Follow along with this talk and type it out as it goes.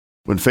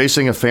When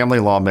facing a family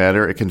law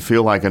matter, it can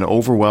feel like an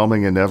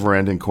overwhelming and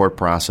never-ending court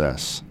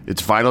process.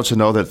 It's vital to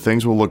know that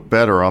things will look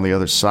better on the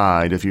other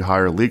side if you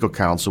hire legal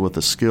counsel with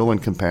the skill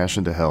and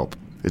compassion to help.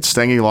 At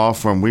Stengy Law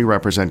Firm, we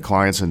represent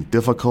clients in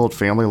difficult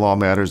family law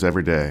matters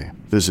every day.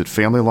 Visit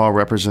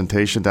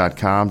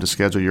FamilyLawRepresentation.com to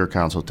schedule your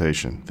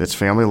consultation. That's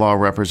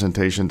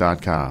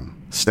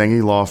FamilyLawRepresentation.com.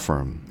 Stengy Law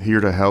Firm, here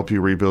to help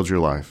you rebuild your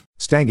life.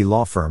 Stengy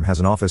Law Firm has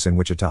an office in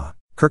Wichita.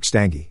 Kirk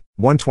Stengy,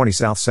 120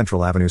 South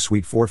Central Avenue,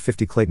 Suite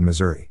 450, Clayton,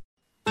 Missouri.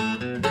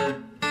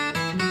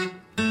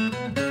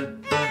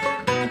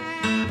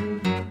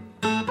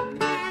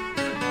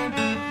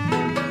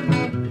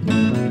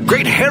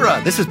 Great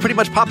Hera! This is Pretty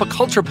Much Pop a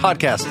Culture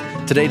podcast.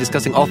 Today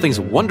discussing all things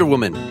Wonder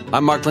Woman.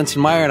 I'm Mark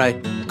Linsenmeyer, and I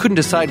couldn't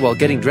decide while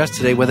getting dressed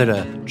today whether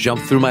to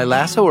jump through my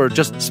lasso or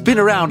just spin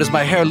around as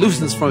my hair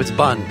loosens from its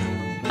bun.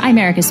 I'm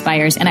Erica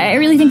Spires, and I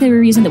really think the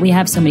reason that we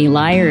have so many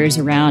liars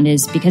around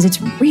is because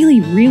it's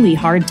really, really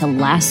hard to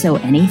lasso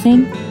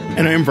anything.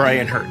 And I'm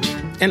Brian Hurt.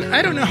 And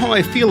I don't know how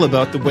I feel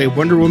about the way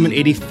Wonder Woman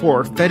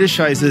 84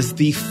 fetishizes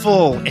the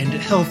full and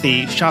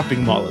healthy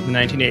shopping mall of the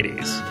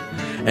 1980s.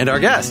 And our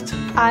guest.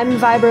 I'm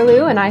Vi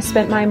Burlew, and I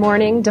spent my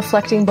morning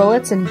deflecting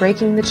bullets and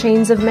breaking the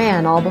chains of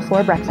man all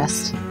before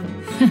breakfast.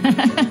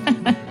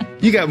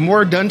 You got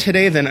more done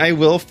today than I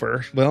will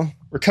for, well,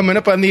 we're coming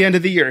up on the end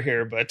of the year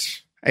here, but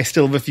I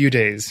still have a few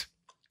days.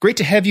 Great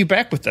to have you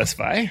back with us,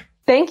 Vi.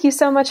 Thank you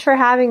so much for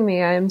having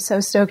me. I am so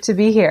stoked to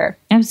be here.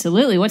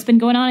 Absolutely. What's been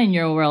going on in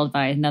your world,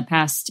 Vi, in the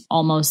past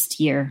almost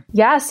year?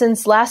 Yeah,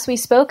 since last we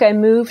spoke, I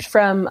moved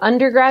from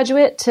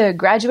undergraduate to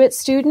graduate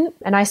student,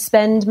 and I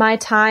spend my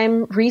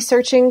time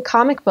researching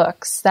comic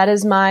books. That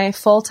is my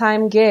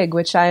full-time gig,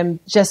 which I'm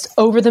just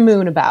over the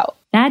moon about.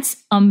 That's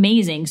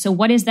amazing. So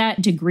what is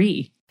that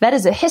degree? That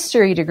is a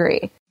history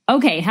degree.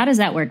 Okay, how does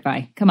that work,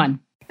 Vi? Come on.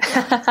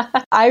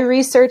 I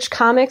research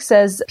comics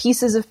as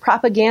pieces of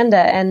propaganda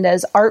and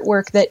as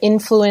artwork that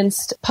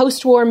influenced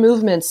post-war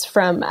movements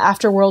from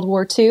after World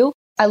War II.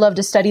 I love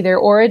to study their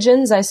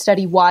origins. I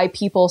study why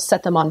people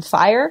set them on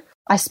fire.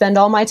 I spend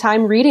all my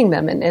time reading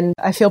them, and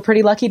I feel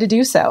pretty lucky to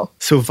do so.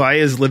 So Vi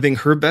is living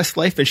her best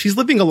life, and she's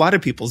living a lot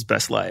of people's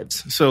best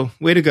lives. So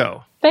way to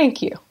go.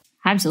 Thank you.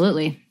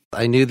 Absolutely.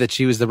 I knew that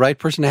she was the right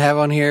person to have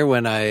on here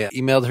when I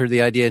emailed her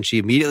the idea, and she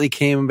immediately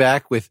came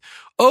back with,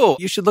 oh,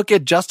 you should look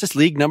at Justice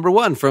League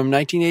 #1 from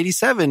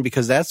 1987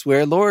 because that's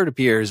where Lord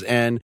appears.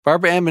 And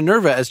Barbara Ann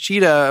Minerva as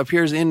Cheetah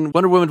appears in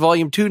Wonder Woman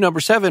Volume 2,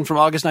 #7 from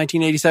August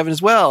 1987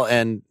 as well,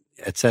 and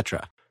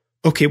etc.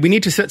 Okay, we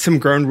need to set some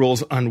ground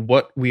rules on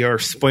what we are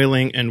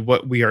spoiling and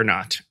what we are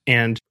not.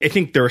 And I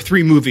think there are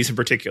 3 movies in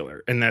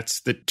particular, and that's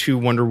the 2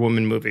 Wonder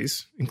Woman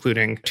movies,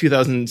 including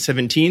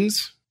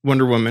 2017's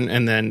Wonder Woman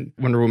and then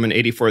Wonder Woman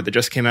 84 that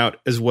just came out,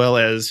 as well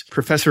as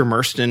Professor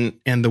Marston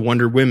and the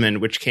Wonder Women,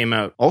 which came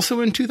out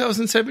also in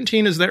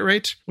 2017. Is that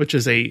right? Which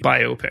is a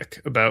biopic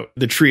about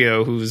the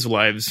trio whose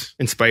lives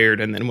inspired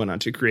and then went on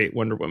to create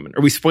Wonder Woman.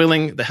 Are we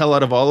spoiling the hell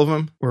out of all of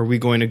them, or are we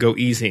going to go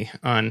easy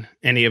on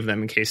any of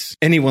them in case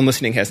anyone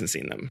listening hasn't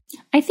seen them?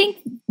 I think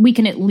we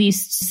can at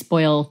least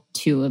spoil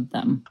 2 of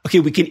them. Okay,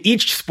 we can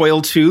each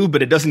spoil 2,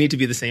 but it doesn't need to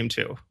be the same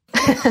 2.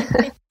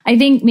 I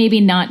think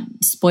maybe not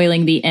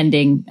spoiling the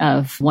ending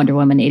of Wonder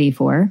Woman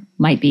 84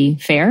 might be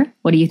fair.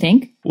 What do you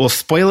think? We'll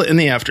spoil it in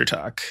the after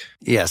talk.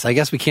 Yes, I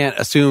guess we can't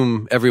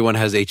assume everyone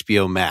has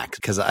HBO Max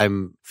because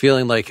I'm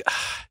feeling like,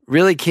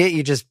 really, can't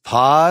you just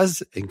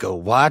pause and go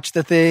watch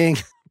the thing?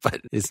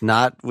 But it's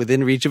not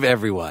within reach of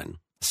everyone.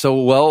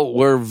 So, well,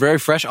 we're very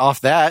fresh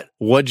off that.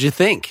 What'd you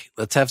think?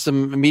 Let's have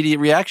some immediate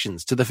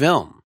reactions to the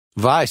film.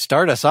 Vi,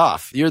 start us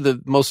off. You're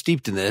the most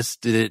steeped in this.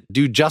 Did it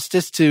do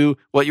justice to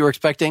what you were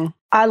expecting?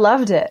 I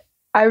loved it.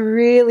 I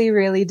really,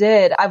 really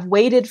did. I've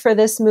waited for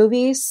this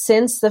movie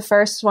since the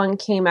first one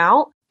came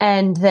out,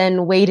 and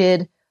then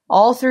waited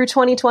all through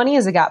 2020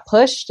 as it got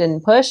pushed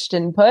and pushed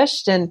and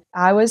pushed. And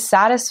I was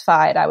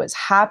satisfied. I was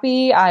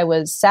happy. I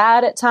was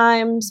sad at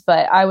times,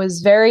 but I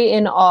was very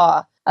in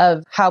awe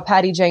of how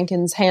Patty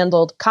Jenkins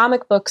handled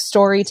comic book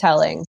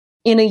storytelling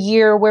in a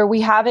year where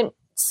we haven't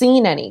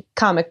seen any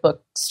comic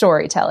book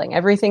storytelling.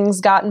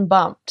 Everything's gotten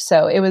bumped.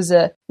 So it was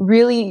a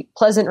really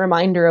pleasant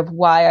reminder of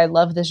why I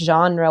love this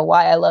genre,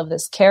 why I love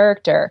this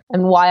character,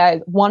 and why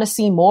I want to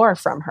see more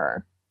from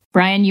her.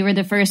 Brian, you were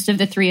the first of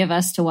the 3 of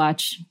us to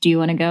watch. Do you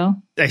want to go?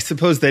 I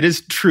suppose that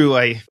is true.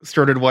 I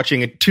started watching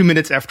it 2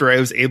 minutes after I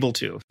was able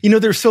to. You know,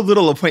 there's so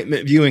little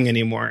appointment viewing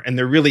anymore, and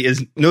there really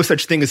is no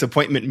such thing as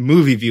appointment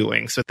movie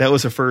viewing. So that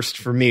was a first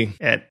for me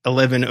at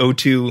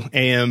 11:02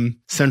 a.m.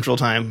 Central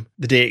Time,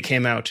 the day it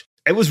came out.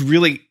 I was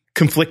really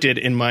conflicted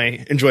in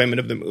my enjoyment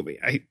of the movie.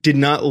 I did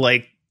not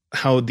like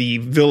how the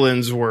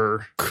villains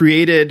were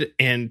created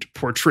and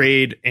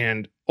portrayed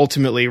and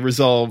ultimately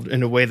resolved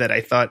in a way that I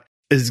thought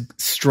as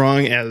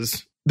strong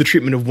as the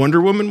treatment of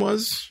Wonder Woman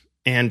was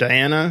and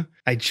Diana.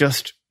 I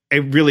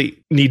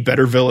really need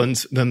better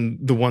villains than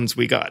the ones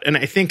we got. And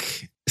I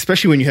think,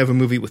 especially when you have a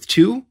movie with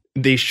 2,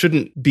 they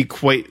shouldn't be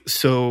quite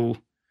so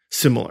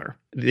similar.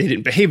 They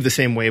didn't behave the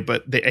same way,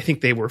 but I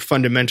think they were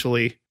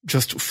fundamentally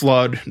just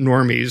flawed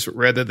normies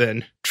rather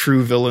than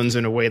true villains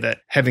in a way that,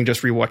 having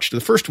just rewatched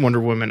the first Wonder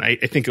Woman, I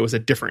think it was a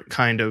different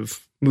kind of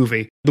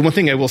movie. The one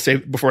thing I will say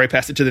before I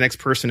pass it to the next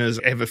person is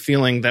I have a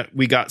feeling that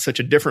we got such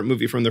a different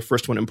movie from the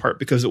first one in part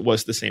because it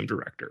was the same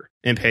director.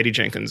 And Patty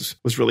Jenkins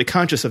was really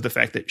conscious of the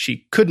fact that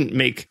she couldn't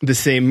make the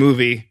same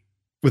movie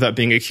without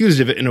being accused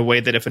of it in a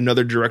way that if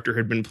another director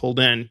had been pulled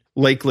in,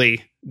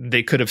 likely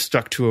they could have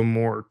stuck to a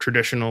more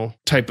traditional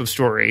type of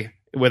story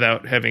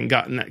without having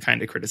gotten that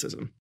kind of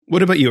criticism.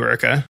 What about you,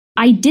 Erica?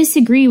 I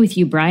disagree with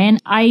you, Brian.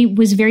 I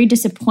was very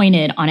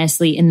disappointed,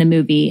 honestly, in the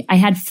movie. I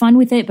had fun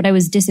with it, but I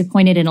was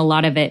disappointed in a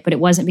lot of it, but it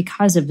wasn't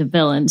because of the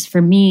villains.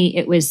 For me,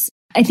 it was,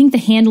 I think the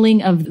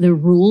handling of the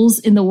rules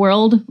in the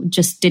world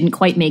just didn't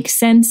quite make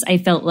sense. I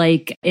felt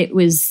like it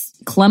was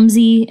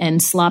clumsy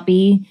and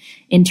sloppy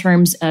in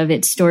terms of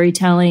its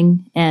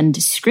storytelling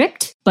and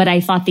script, but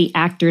I thought the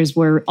actors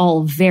were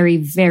all very,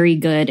 very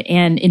good.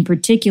 And in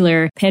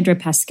particular, Pedro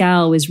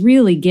Pascal was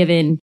really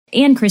given,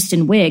 and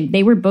Kristen Wiig,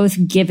 they were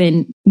both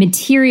given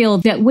material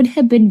that would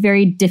have been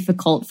very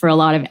difficult for a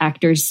lot of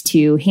actors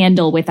to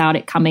handle without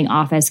it coming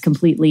off as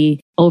completely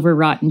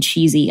overwrought and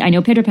cheesy. I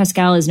know Pedro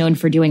Pascal is known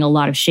for doing a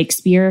lot of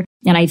Shakespeare,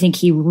 and I think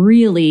he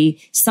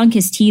really sunk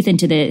his teeth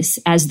into this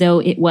as though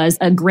it was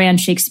a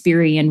grand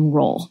Shakespearean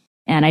role.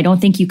 And I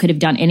don't think you could have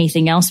done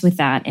anything else with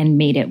that and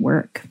made it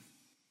work.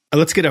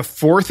 Let's get a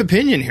fourth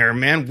opinion here,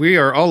 man. We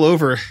are all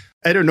over.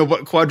 I don't know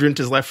what quadrant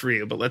is left for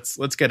you, but let's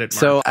get it, Mark.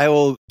 So I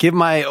will give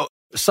my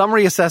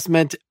summary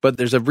assessment, but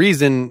there's a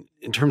reason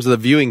in terms of the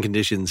viewing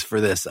conditions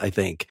for this, I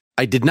think.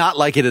 I did not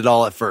like it at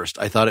all at first.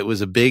 I thought it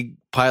was a big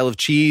pile of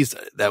cheese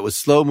that was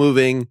slow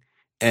moving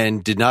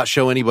and did not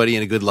show anybody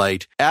in a good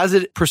light. As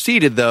it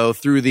proceeded, though,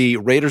 through the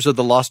Raiders of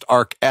the Lost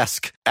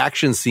Ark-esque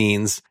action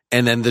scenes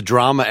and then the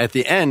drama at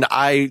the end,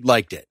 I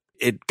liked it.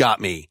 It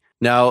got me.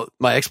 Now,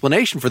 my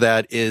explanation for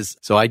that is,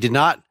 so I did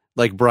not,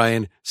 like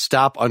Brian,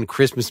 stop on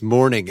Christmas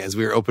morning as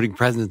we were opening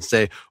presents and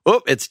say,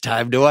 oh, it's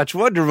time to watch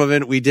Wonder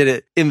Woman. We did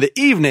it in the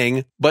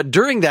evening. But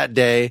during that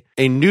day,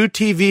 a new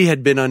TV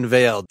had been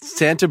unveiled.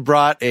 Santa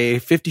brought a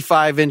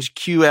 55-inch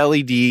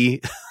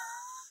QLED.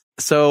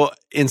 So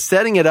in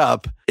setting it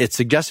up, it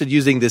suggested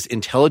using this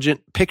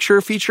intelligent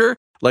picture feature.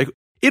 Like,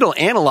 it'll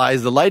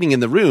analyze the lighting in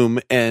the room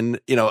and,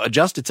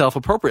 adjust itself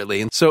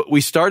appropriately. And so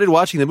we started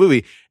watching the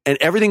movie and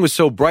everything was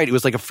so bright. It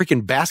was like a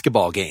freaking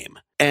basketball game.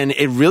 And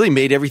it really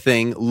made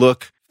everything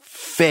look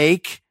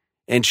fake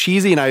and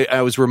cheesy. And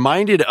I was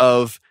reminded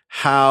of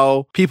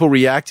how people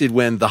reacted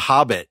when The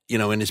Hobbit,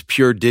 in its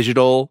pure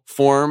digital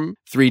form,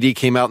 3D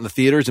came out in the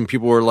theaters and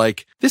people were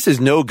like, this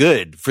is no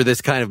good for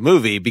this kind of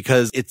movie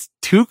because it's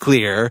too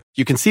clear.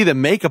 You can see the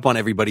makeup on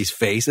everybody's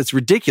face. It's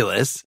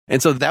ridiculous.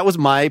 And so that was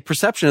my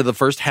perception of the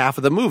first half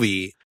of the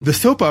movie. The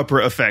soap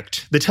opera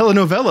effect, the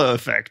telenovela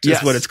effect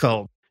is what it's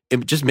called.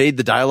 It just made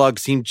the dialogue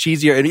seem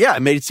cheesier. And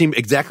it made it seem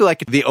exactly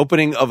like the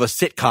opening of a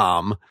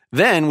sitcom.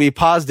 Then we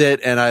paused it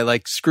and I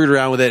screwed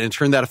around with it and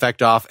turned that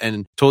effect off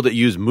and told it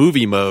use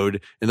movie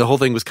mode. And the whole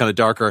thing was kind of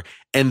darker.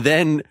 And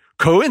then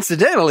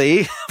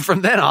coincidentally,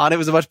 from then on, it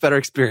was a much better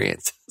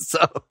experience. So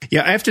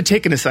yeah, I have to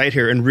take an aside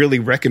here and really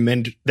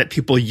recommend that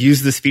people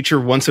use this feature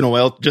once in a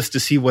while just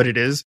to see what it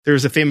is.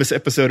 There's a famous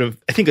episode of,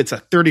 I think it's a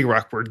 30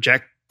 Rock where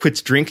Jack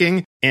quits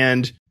drinking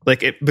and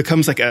it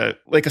becomes like a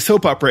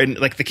soap opera and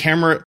the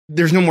camera,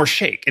 there's no more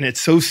shake. And it's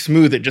so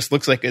smooth. It just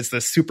looks like it's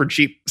this super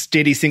cheap,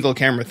 steady single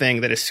camera thing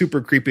that is super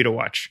creepy to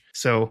watch.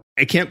 So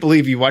I can't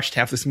believe you watched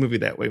half this movie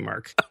that way,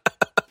 Mark.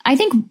 I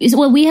think,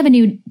 we have a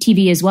new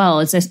TV as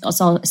well. It's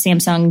also a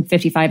Samsung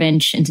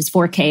 55-inch and it's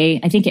 4K.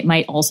 I think it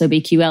might also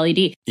be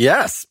QLED.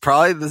 Yes,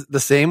 probably the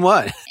same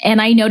one.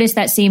 And I noticed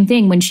that same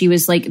thing when she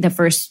was the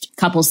first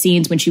couple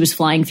scenes when she was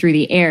flying through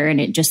the air and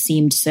it just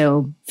seemed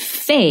so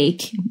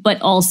fake.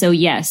 But also,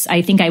 yes,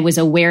 I think I was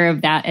aware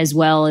of that as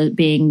well as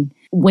being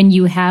when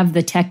you have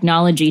the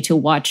technology to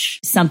watch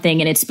something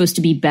and it's supposed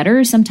to be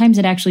better, sometimes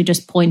it actually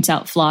just points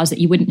out flaws that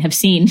you wouldn't have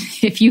seen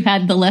if you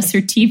had the lesser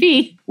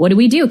TV. What do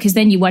we do? Because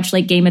then you watch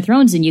Game of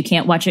Thrones and you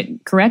can't watch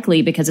it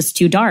correctly because it's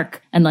too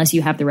dark unless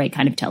you have the right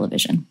kind of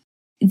television.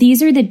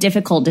 These are the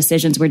difficult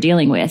decisions we're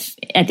dealing with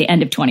at the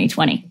end of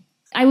 2020.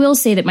 I will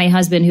say that my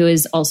husband, who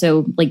is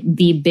also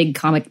the big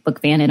comic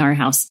book fan in our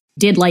house,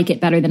 did like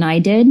it better than I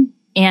did.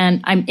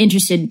 And I'm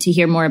interested to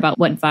hear more about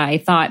what Vi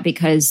thought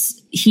because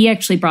he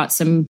actually brought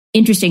some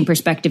interesting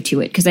perspective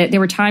to it. Because there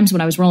were times when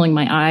I was rolling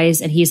my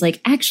eyes and he's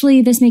like,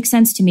 actually, this makes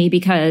sense to me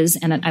because,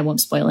 and I won't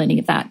spoil any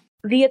of that.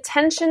 The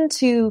attention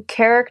to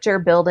character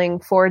building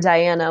for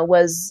Diana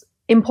was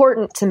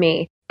important to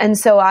me. And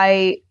so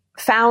I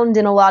found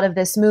in a lot of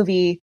this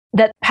movie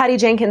that Patty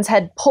Jenkins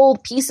had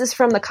pulled pieces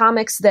from the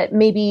comics that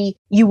maybe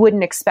you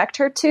wouldn't expect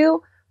her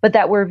to, but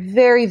that were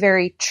very,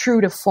 very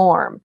true to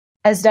form.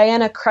 as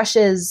Diana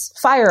crushes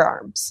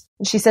firearms.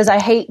 And she says, I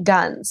hate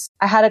guns.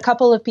 I had a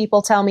couple of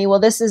people tell me, well,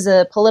 this is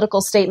a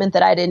political statement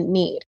that I didn't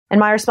need. And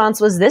my response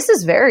was, this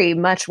is very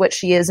much what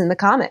she is in the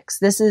comics.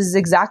 This is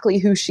exactly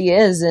who she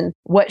is and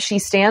what she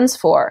stands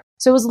for.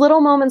 So it was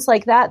little moments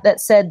like that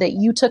that said that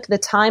you took the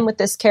time with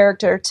this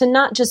character to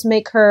not just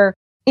make her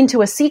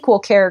into a sequel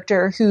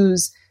character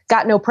who's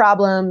got no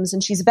problems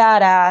and she's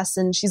badass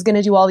and she's going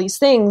to do all these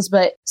things,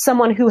 but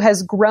someone who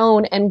has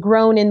grown and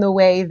grown in the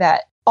way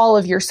that all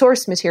of your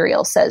source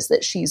material says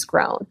that she's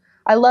grown.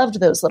 I loved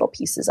those little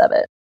pieces of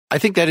it. I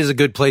think that is a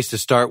good place to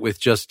start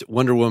with just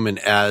Wonder Woman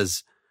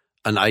as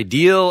an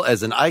ideal,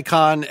 as an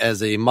icon,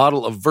 as a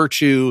model of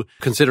virtue,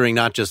 considering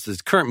not just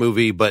this current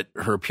movie, but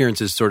her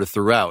appearances sort of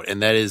throughout.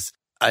 And that is,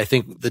 I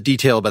think the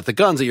detail about the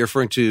guns that you're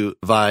referring to,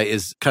 Vi,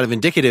 is kind of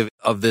indicative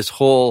of this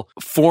whole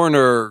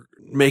foreigner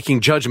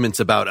making judgments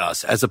about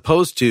us, as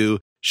opposed to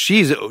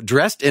she's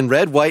dressed in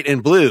red, white,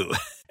 and blue.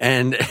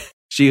 And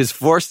she is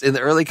forced in the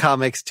early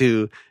comics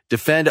to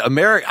defend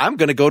America. I'm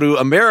going to go to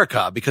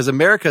America because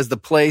America is the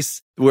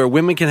place where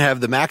women can have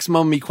the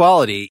maximum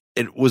equality.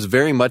 It was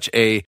very much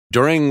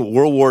during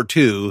World War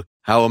II,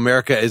 how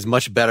America is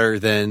much better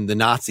than the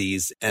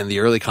Nazis. And the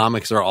early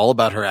comics are all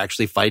about her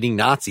actually fighting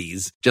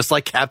Nazis, just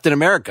like Captain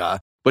America.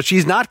 But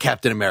she's not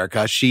Captain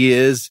America. She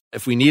is,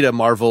 if we need a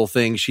Marvel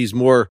thing, she's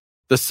more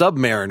the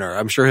Submariner.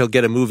 I'm sure he'll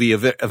get a movie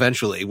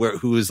eventually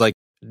who is like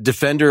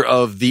defender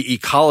of the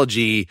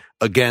ecology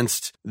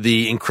against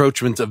the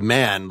encroachment of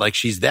man. Like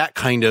she's that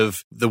kind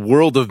of, the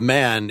world of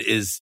man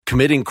is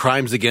committing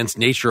crimes against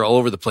nature all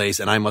over the place.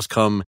 And I must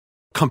come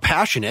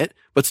compassionate,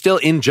 but still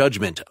in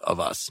judgment of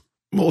us.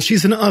 Well,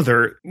 she's an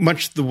other,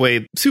 much the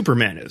way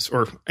Superman is,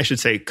 or I should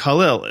say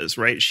Kal-El is,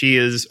 right? She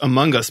is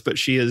among us, but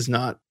she is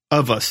not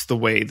of us the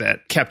way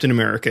that Captain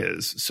America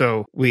is.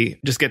 So we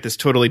just get this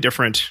totally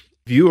different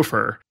view of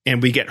her, and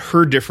we get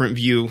her different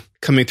view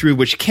coming through,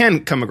 which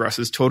can come across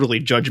as totally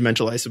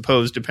judgmental, I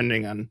suppose,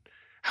 depending on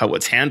how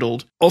it's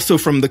handled. Also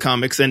from the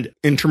comics, and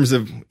in terms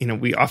of,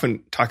 we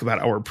often talk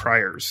about our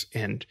priors,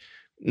 and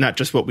not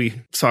just what we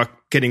saw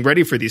getting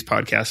ready for these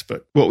podcasts,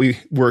 but what we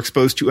were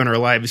exposed to in our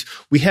lives.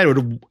 We had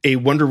a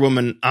Wonder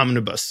Woman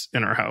omnibus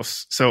in our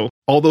house. So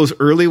all those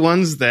early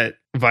ones that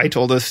Vi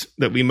told us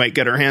that we might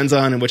get our hands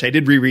on, and which I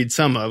did reread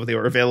some of, they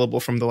were available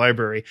from the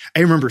library.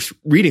 I remember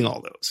reading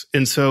all those.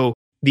 And so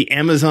the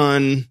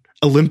Amazon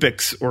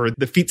Olympics or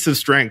the feats of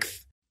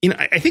strength,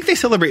 I think they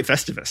celebrate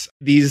Festivus.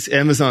 These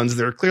Amazons,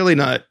 they're clearly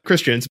not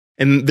Christians,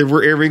 and there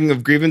were airing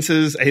of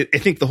grievances. I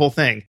think the whole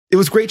thing. It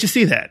was great to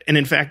see that. And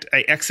in fact,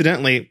 I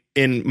accidentally,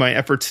 in my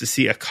efforts to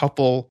see a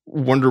couple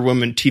Wonder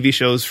Woman TV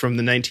shows from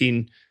the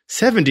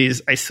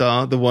 1970s, I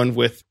saw the one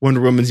with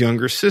Wonder Woman's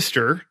younger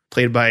sister,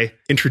 played by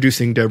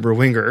introducing Deborah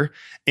Winger.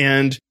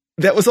 And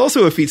that was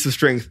also a Feats of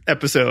Strength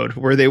episode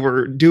where they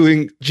were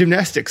doing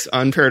gymnastics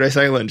on Paradise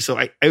Island. So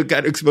I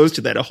got exposed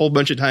to that a whole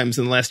bunch of times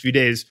in the last few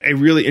days. I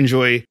really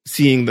enjoy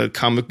seeing the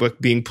comic book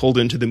being pulled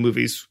into the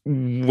movies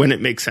when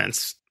it makes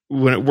sense,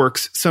 when it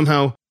works.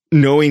 Somehow,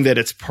 knowing that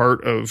it's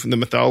part of the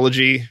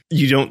mythology,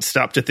 you don't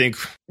stop to think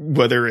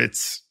whether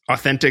it's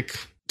authentic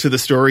to the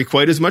story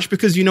quite as much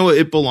because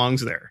it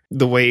belongs there.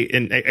 The way,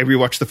 and I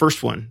rewatched the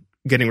first one,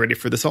 getting ready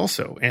for this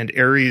also, and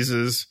Ares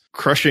is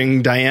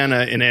crushing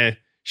Diana in a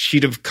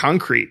sheet of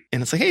concrete.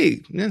 And it's like, hey,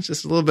 it's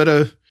just a little bit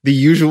of the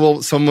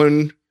usual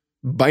someone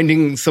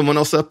binding someone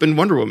else up in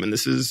Wonder Woman.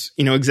 This is,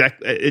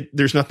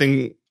 there's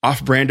nothing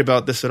off-brand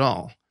about this at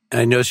all.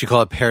 And I noticed you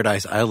call it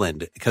Paradise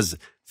Island because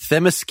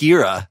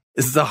Themyscira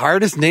is the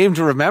hardest name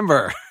to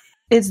remember.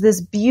 It's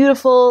this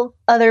beautiful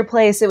other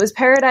place. It was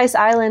Paradise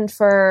Island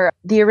for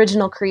the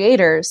original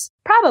creators,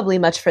 probably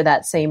much for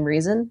that same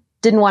reason.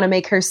 Didn't want to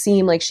make her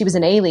seem like she was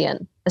an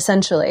alien,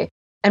 essentially.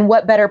 And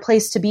what better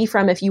place to be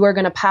from if you are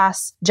going to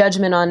pass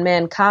judgment on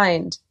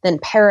mankind than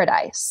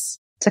paradise?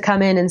 To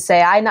come in and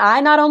say, I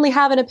not only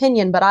have an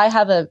opinion, but I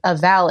have a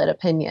valid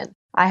opinion.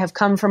 I have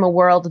come from a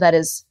world that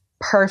is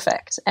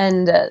perfect.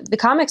 And the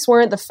comics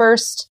weren't the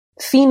first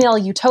female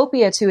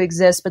utopia to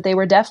exist, but they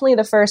were definitely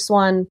the first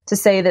one to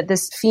say that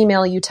this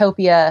female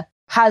utopia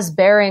has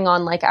bearing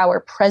on like our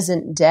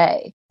present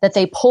day, that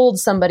they pulled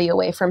somebody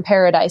away from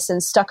paradise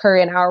and stuck her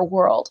in our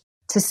world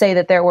to say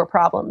that there were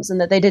problems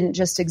and that they didn't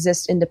just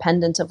exist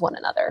independent of one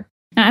another.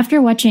 Now,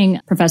 after watching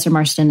Professor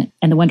Marston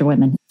and the Wonder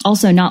Woman,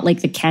 also not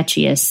like the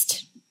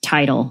catchiest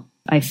title,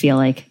 I feel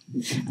like.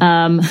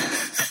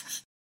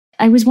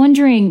 I was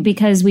wondering,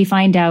 because we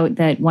find out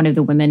that one of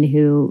the women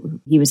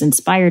who he was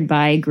inspired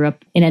by grew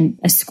up in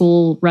a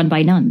school run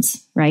by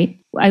nuns, right?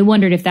 I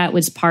wondered if that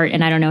was part,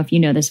 and I don't know if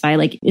you know this, Vi,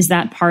 like, is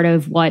that part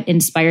of what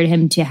inspired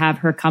him to have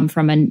her come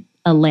from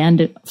a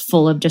land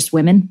full of just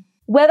women?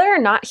 Whether or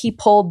not he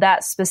pulled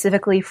that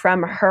specifically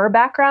from her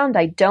background,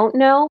 I don't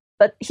know.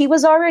 But he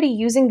was already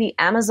using the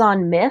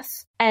Amazon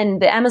myth, and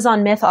the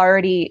Amazon myth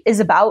already is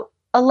about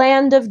a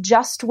land of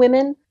just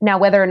women. Now,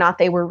 whether or not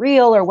they were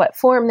real or what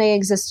form they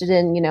existed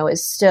in,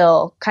 is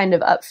still kind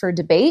of up for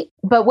debate.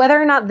 But whether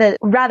or not the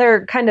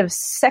rather kind of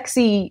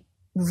sexy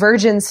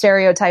virgin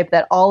stereotype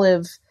that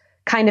Olive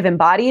kind of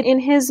embodied in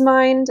his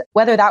mind.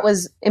 Whether that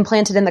was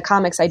implanted in the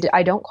comics,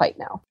 I don't quite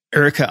know.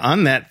 Erica,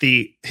 on that,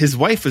 his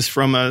wife was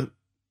from a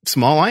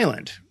small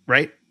island,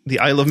 right? The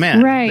Isle of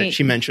Man that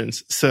she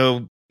mentions.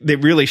 So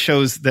it really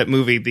shows that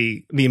movie,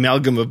 the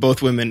amalgam of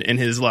both women in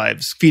his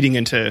lives feeding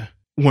into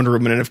Wonder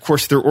Woman. And of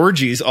course, their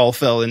orgies all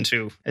fell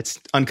into, it's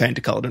unkind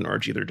to call it an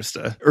orgy. They're just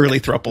a early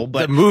throuple.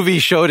 But the movie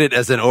showed it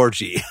as an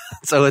orgy,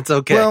 so it's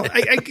okay. Well,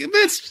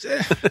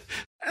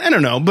 I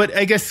don't know, but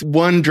I guess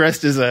one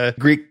dressed as a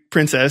Greek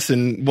princess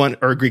or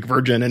a Greek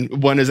virgin,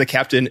 and one is a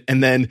captain,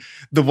 and then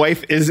the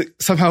wife is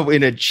somehow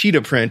in a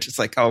cheetah print. It's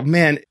like, oh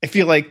man, I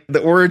feel like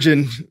the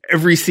origin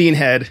every scene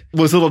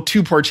was a little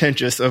too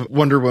portentous of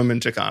Wonder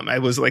Woman to come. I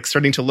was like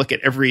starting to look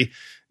at every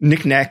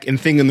knickknack and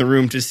thing in the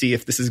room to see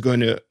if this is going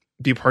to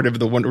be part of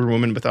the Wonder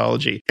Woman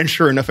mythology. And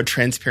sure enough, a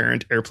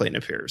transparent airplane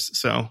appears.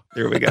 So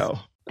there we go.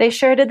 They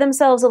sure did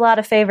themselves a lot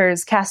of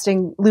favors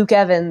casting Luke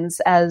Evans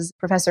as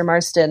Professor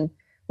Marston,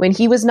 when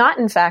he was not,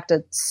 in fact,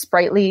 a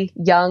sprightly,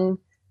 young,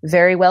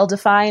 very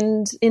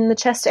well-defined in the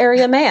chest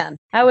area man.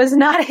 That was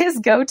not his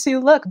go-to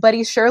look, but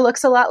he sure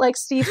looks a lot like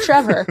Steve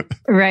Trevor.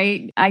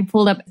 Right. I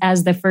pulled up,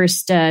 as the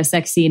first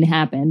sex scene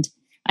happened,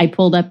 I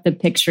pulled up the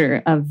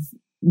picture of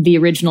the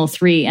original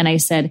three, and I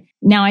said,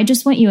 now I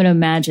just want you to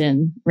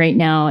imagine right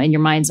now in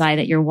your mind's eye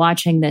that you're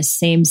watching this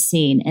same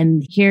scene,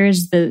 and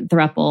here's the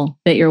throuple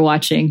that you're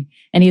watching.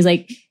 And he's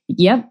like,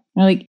 yep.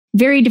 I'm like,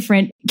 very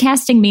different.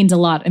 Casting means a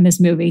lot in this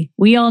movie.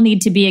 We all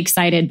need to be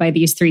excited by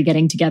these three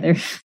getting together.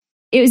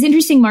 It was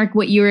interesting, Mark,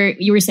 what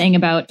you were saying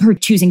about her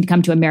choosing to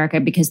come to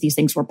America because these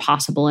things were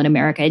possible in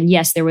America. And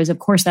yes, there was, of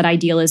course, that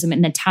idealism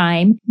in the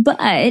time.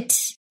 But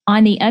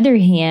on the other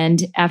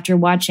hand, after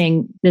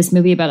watching this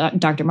movie about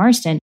Dr.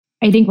 Marston,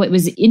 I think what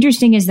was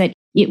interesting is that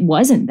it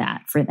wasn't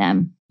that for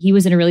them. He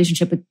was in a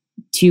relationship with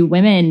two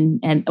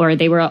women, or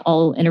they were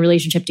all in a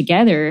relationship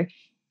together,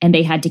 and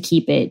they had to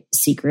keep it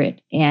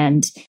secret.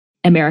 And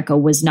America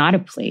was not a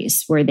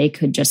place where they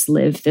could just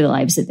live the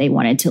lives that they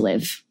wanted to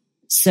live.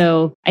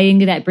 So I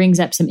think that brings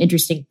up some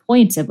interesting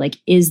points of like,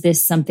 is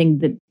this something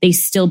that they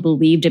still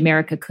believed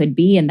America could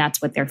be? And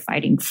that's what they're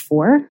fighting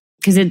for?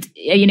 Because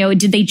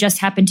did they just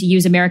happen to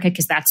use America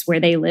because that's where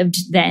they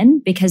lived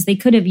then? Because they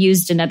could have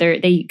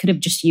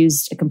just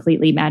used a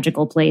completely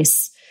magical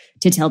place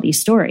to tell these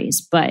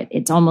stories. But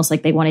it's almost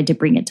like they wanted to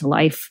bring it to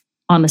life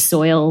on the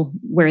soil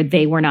where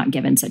they were not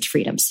given such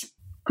freedoms.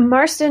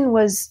 Marston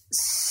was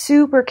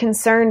super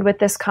concerned with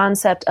this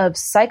concept of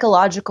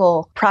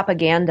psychological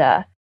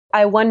propaganda.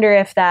 I wonder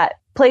if that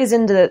plays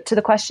into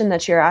the question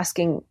that you're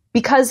asking,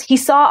 because he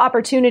saw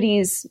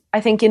opportunities,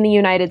 I think, in the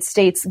United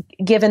States,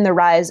 given the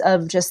rise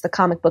of just the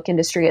comic book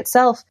industry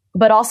itself,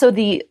 but also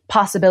the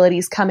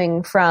possibilities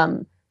coming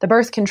from the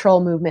birth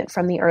control movement,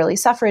 from the early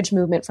suffrage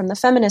movement, from the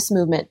feminist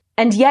movement.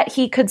 And yet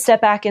he could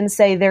step back and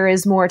say there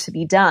is more to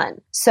be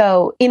done.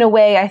 So in a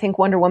way, I think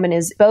Wonder Woman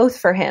is both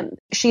for him.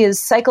 She is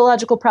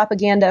psychological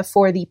propaganda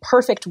for the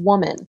perfect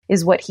woman,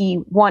 is what he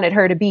wanted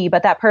her to be.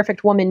 But that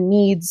perfect woman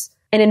needs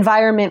an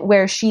environment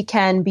where she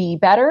can be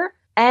better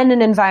and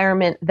an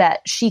environment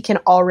that she can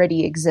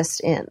already exist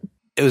in.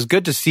 It was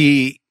good to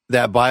see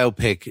that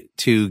biopic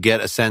to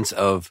get a sense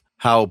of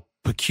how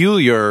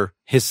peculiar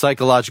his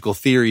psychological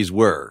theories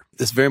were.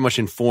 This very much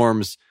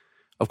informs,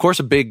 of course,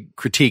 a big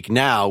critique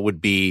now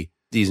would be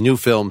these new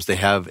films, they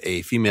have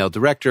a female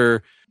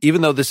director,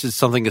 even though this is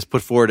something that's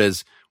put forward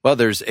as, well,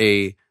 there's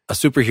a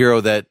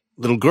superhero that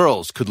little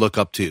girls could look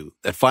up to,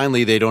 that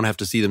finally they don't have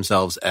to see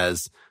themselves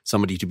as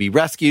somebody to be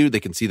rescued. They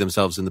can see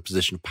themselves in the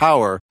position of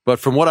power. But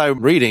from what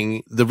I'm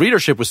reading, the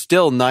readership was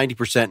still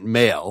 90%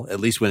 male, at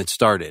least when it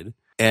started.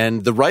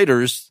 And the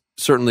writers,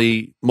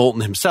 certainly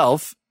Moulton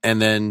himself,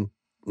 and then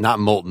not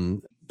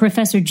Moulton.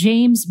 Professor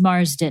James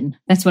Marsden.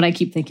 That's what I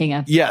keep thinking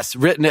of. Yes,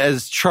 written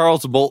as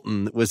Charles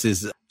Moulton was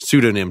his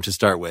pseudonym to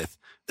start with.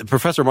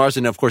 Professor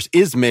Marsden, of course,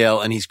 is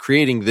male, and he's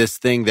creating this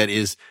thing that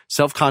is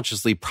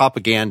self-consciously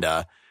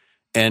propaganda.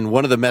 And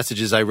one of the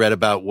messages I read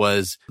about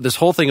was this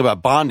whole thing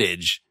about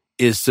bondage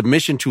is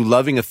submission to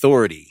loving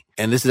authority.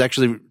 And this is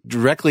actually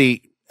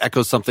directly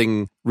echoes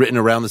something written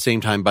around the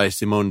same time by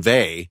Simone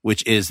Weil,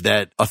 which is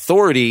that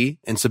authority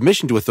and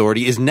submission to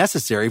authority is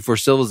necessary for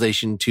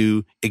civilization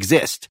to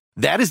exist.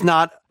 That is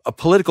not a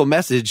political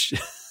message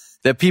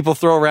that people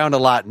throw around a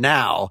lot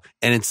now.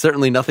 And it's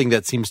certainly nothing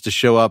that seems to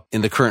show up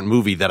in the current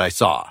movie that I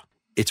saw.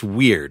 It's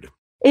weird.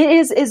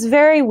 It's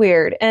very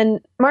weird. And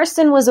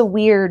Marston was a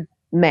weird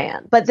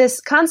man. But this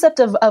concept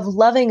of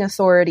loving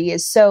authority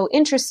is so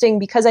interesting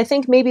because I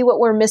think maybe what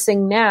we're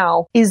missing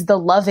now is the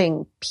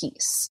loving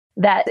piece,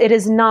 that it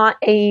is not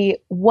a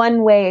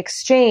one-way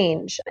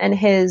exchange. And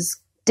his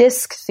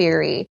disc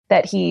theory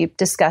that he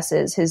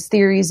discusses, his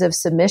theories of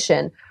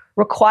submission,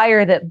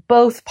 require that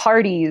both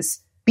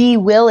parties be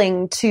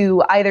willing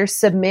to either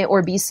submit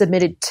or be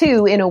submitted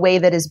to in a way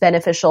that is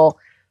beneficial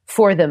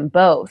for them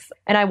both.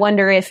 And I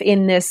wonder if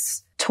in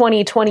this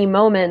 2020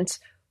 moment,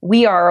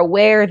 we are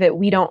aware that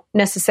we don't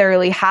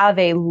necessarily have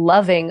a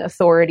loving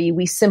authority.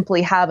 We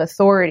simply have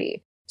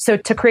authority. So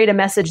to create a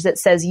message that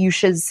says you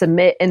should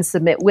submit and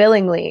submit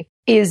willingly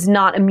is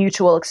not a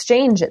mutual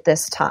exchange at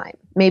this time.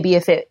 Maybe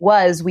if it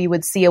was, we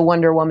would see a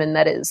Wonder Woman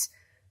that is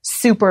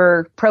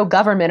super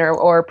pro-government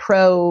or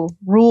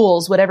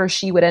pro-rules, whatever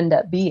she would end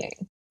up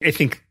being. I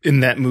think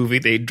in that movie,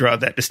 they draw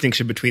that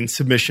distinction between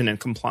submission and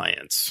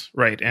compliance,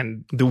 right?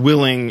 And the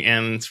willing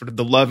and sort of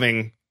the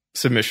loving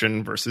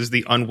submission versus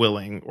the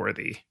unwilling or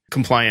the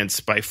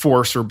compliance by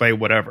force or by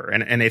whatever.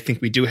 And I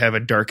think we do have a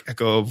dark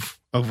echo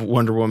of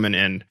Wonder Woman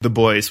and The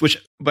Boys, which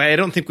I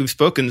don't think we've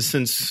spoken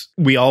since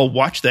we all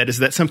watched that. Is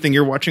that something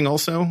you're watching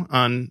also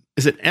on,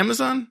 is it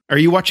Amazon? Are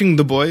you watching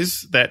The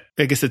Boys? That,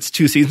 I guess it's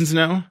 2 seasons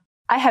now?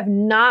 I have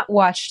not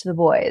watched The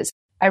Boys.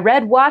 I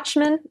read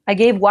Watchmen. I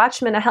gave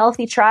Watchmen a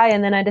healthy try,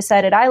 and then I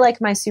decided I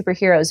like my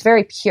superheroes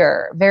very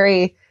pure,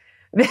 very,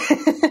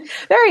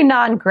 very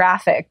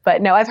non-graphic.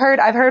 But no, I've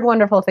heard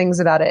wonderful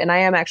things about it, and I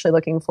am actually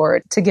looking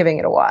forward to giving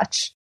it a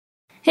watch.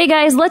 Hey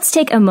guys, let's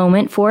take a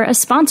moment for a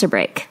sponsor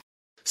break.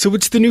 So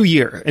it's the new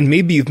year, and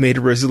maybe you've made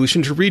a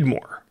resolution to read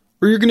more.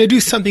 Or you're going to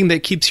do something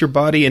that keeps your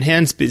body and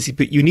hands busy,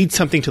 but you need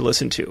something to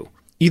listen to.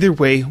 Either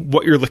way,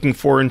 what you're looking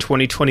for in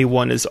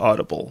 2021 is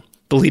Audible,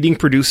 the leading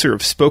producer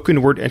of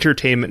spoken word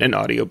entertainment and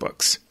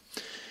audiobooks.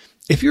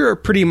 If you're a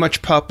Pretty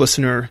Much Pop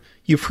listener,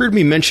 you've heard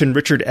me mention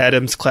Richard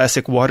Adams'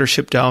 classic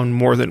Watership Down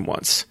more than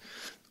once.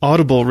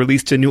 Audible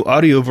released a new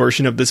audio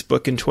version of this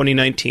book in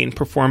 2019,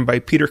 performed by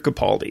Peter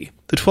Capaldi,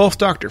 the 12th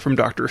Doctor from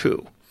Doctor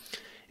Who.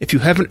 If you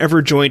haven't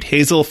ever joined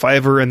Hazel,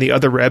 Fiver, and the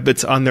other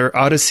rabbits on their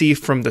odyssey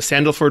from the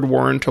Sandalford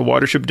Warren to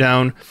Watership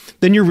Down,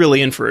 then you're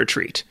really in for a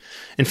treat.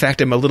 In fact,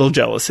 I'm a little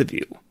jealous of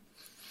you.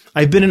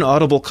 I've been an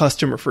Audible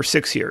customer for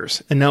 6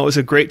 years, and now is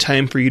a great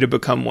time for you to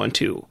become one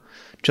too.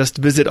 Just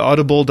visit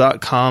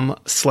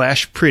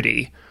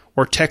audible.com/pretty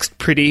or text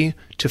pretty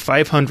to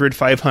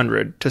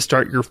 500-500 to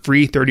start your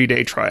free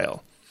 30-day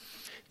trial.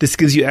 This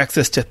gives you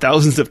access to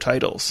thousands of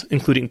titles,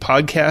 including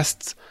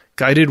podcasts,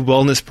 guided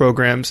wellness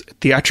programs,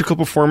 theatrical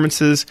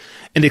performances,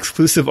 and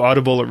exclusive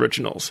Audible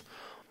originals,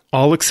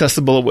 all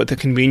accessible with a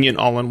convenient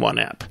all-in-one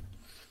app.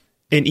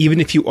 And even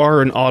if you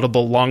are an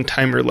Audible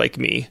long-timer like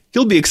me,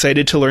 you'll be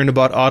excited to learn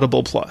about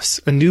Audible Plus,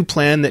 a new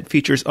plan that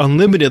features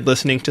unlimited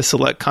listening to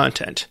select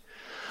content.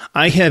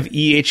 I have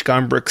E.H.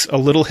 Gombrich's A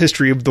Little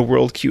History of the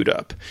World queued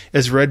up,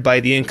 as read by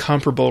the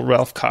incomparable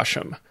Ralph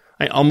Cosham.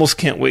 I almost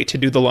can't wait to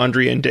do the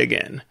laundry and dig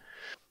in.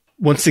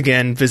 Once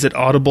again, visit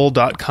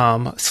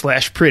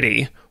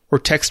audible.com/pretty or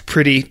text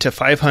pretty to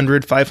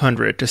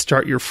 500-500 to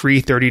start your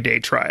free 30-day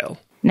trial.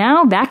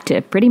 Now back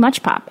to Pretty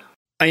Much Pop.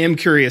 I am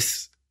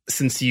curious,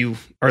 since you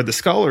are the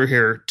scholar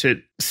here,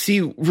 to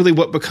see really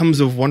what becomes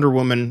of Wonder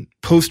Woman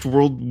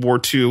post-World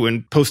War II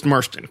and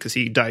post-Marston, because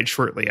he died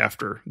shortly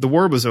after the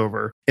war was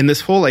over. And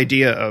this whole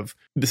idea of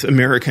this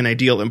American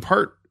ideal, in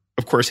part,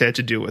 of course, had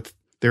to do with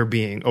there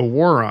being a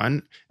war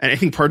on. And I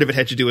think part of it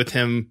had to do with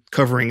him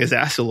covering his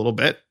ass a little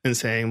bit and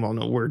saying, well,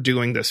 no, we're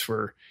doing this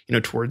for,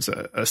 towards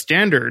a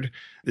standard.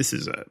 This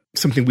is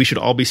something we should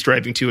all be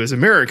striving to as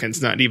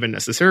Americans, not even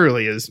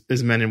necessarily as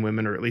men and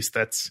women, or at least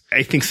that's,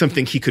 I think,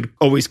 something he could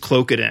always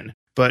cloak it in.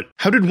 But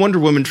how did Wonder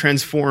Woman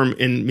transform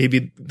in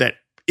maybe that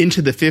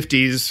into the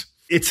 50s?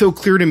 It's so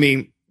clear to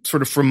me,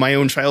 sort of from my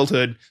own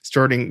childhood,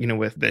 starting,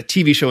 with the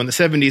TV show in the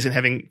 70s and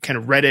having kind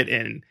of read it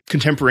and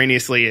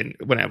contemporaneously and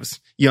when I was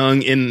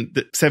young in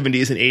the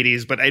 70s and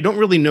 80s, but I don't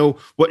really know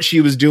what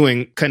she was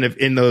doing kind of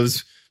in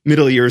those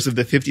middle years of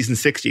the 50s and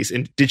 60s.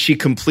 And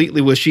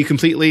was she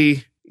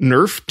completely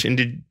nerfed? And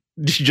did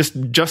she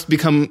just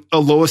become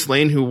a Lois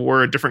Lane who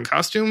wore a different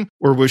costume?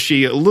 Or was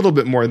she a little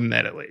bit more than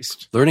that, at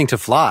least? Learning to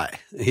fly.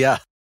 Yeah.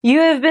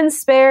 You have been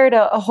spared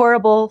a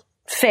horrible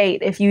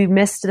fate if you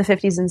missed the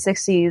 50s and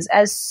 60s.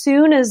 As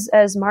soon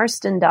as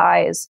Marston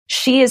dies,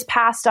 she is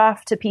passed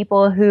off to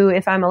people who,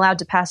 if I'm allowed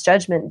to pass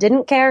judgment,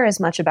 didn't care as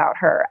much about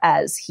her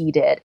as he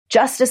did.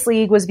 Justice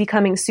League was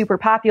becoming super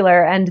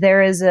popular, and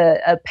there is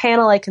a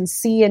panel I can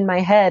see in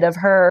my head of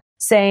her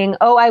saying,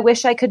 "Oh, I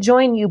wish I could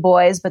join you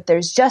boys, but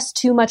there's just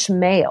too much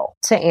mail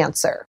to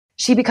answer."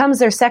 She becomes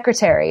their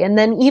secretary, and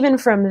then even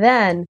from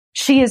then,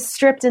 she is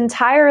stripped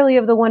entirely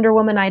of the Wonder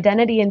Woman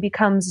identity and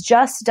becomes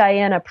just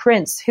Diana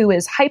Prince, who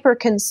is hyper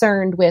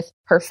concerned with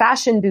her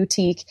fashion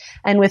boutique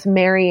and with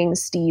marrying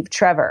Steve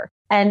Trevor.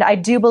 And I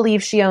do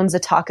believe she owns a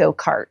taco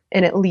cart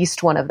in at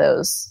least one of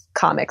those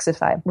comics,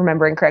 if I'm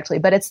remembering correctly.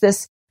 But it's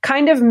this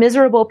kind of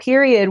miserable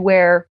period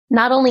where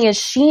not only is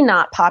she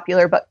not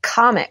popular, but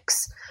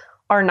comics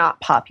are not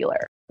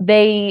popular.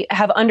 They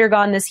have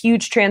undergone this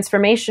huge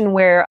transformation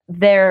where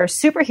their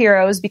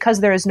superheroes,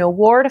 because there is no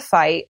war to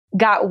fight,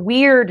 got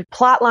weird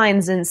plot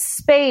lines in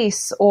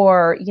space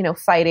or,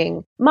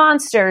 fighting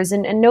monsters,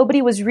 and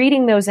nobody was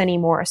reading those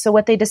anymore. So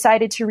what they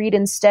decided to read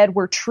instead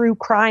were true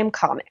crime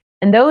comics.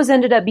 And those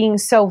ended up being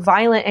so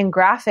violent and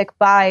graphic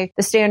by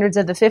the standards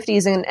of the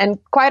 50s and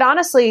quite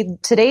honestly,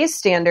 today's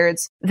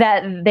standards,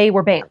 that they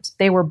were banned.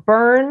 They were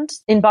burned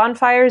in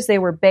bonfires, they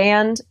were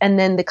banned, and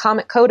then the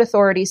Comic Code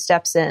Authority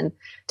steps in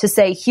to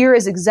say, here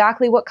is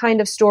exactly what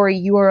kind of story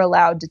you are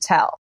allowed to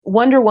tell.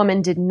 Wonder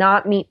Woman did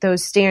not meet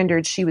those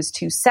standards. She was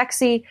too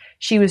sexy.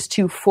 She was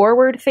too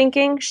forward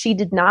thinking. She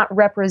did not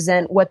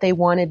represent what they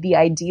wanted the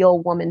ideal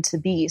woman to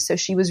be. So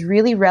she was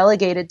really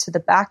relegated to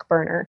the back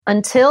burner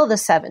until the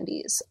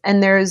 70s.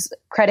 And there's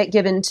credit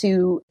given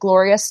to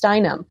Gloria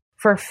Steinem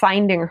for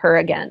finding her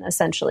again,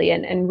 essentially,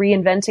 and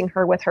reinventing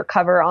her with her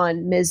cover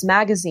on Ms.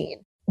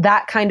 Magazine.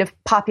 That kind of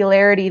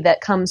popularity that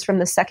comes from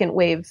the second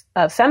wave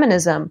of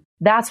feminism,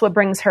 that's what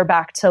brings her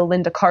back to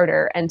Linda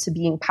Carter and to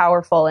being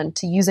powerful and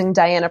to using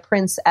Diana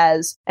Prince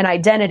as an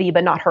identity,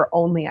 but not her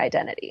only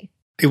identity.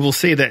 I will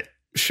say that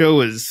show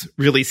is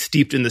really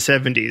steeped in the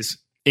 70s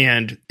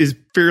and is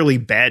fairly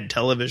bad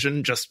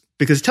television, just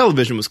because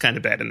television was kind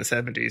of bad in the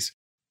 70s.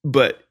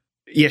 But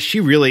yeah, she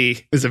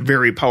really is a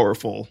very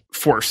powerful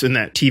force in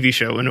that TV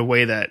show in a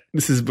way that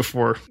this is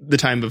before the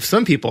time of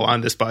some people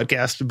on this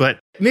podcast, but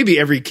maybe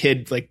every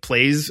kid like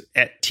plays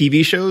at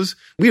TV shows.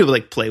 We would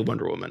like play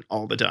Wonder Woman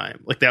all the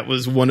time. Like that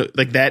was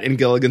like that in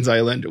Gilligan's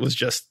Island. It was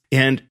just,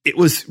 and it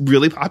was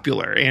really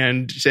popular.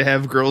 And to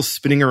have girls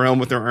spinning around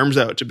with their arms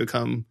out to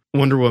become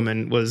Wonder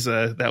Woman was,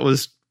 that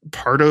was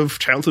part of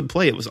childhood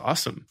play. It was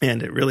awesome.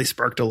 And it really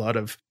sparked a lot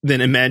of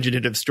then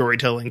imaginative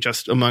storytelling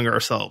just among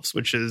ourselves,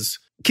 which is,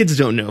 kids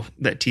don't know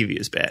that TV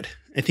is bad.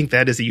 I think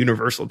that is a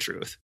universal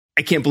truth.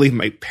 I can't believe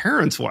my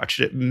parents watched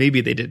it.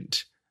 Maybe they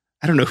didn't.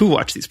 I don't know who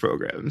watched these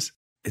programs.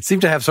 It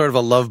seemed to have sort of a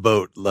Love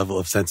Boat level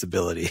of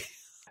sensibility.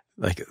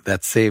 Like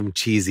that same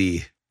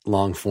cheesy,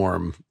 long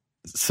form,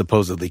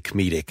 supposedly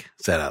comedic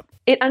setup.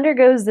 It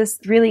undergoes this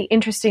really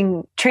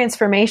interesting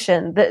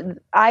transformation that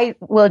I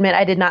will admit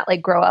I did not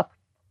like grow up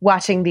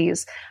watching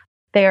these.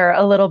 They're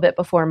a little bit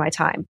before my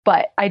time,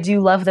 but I do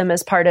love them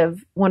as part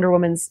of Wonder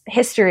Woman's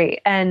history.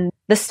 And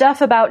the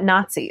stuff about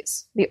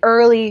Nazis, the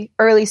early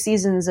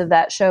seasons of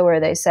that show where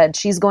they said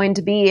she's going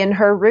to be in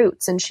her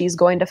roots and she's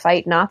going to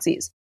fight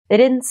Nazis. They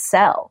didn't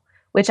sell,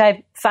 which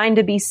I find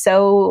to be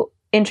so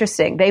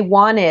interesting. They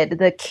wanted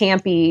the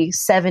campy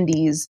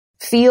 70s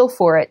feel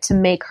for it to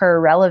make her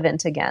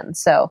relevant again.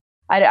 So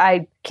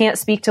I can't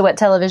speak to what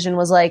television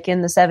was like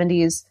in the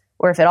 70s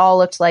or if it all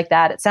looked like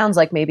that. It sounds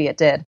like maybe it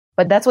did.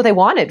 But that's what they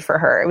wanted for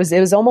her. It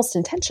was almost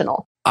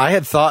intentional. I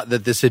had thought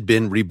that this had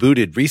been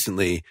rebooted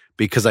recently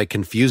because I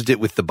confused it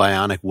with the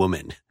Bionic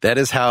Woman. That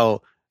is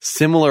how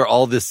similar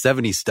all this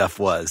 70s stuff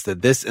was.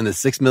 That this and the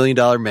 $6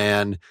 Million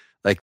Man,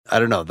 like, I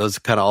don't know, those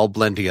kind of all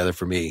blend together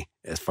for me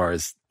as far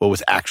as what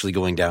was actually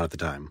going down at the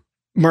time.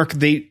 Mark,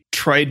 they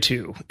tried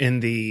to. In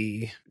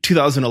the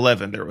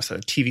 2011, there was a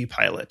TV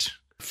pilot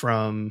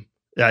from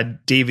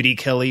David E.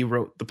 Kelly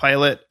wrote the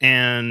pilot,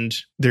 and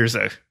there's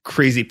a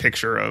crazy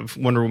picture of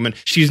Wonder Woman.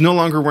 She's no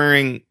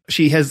longer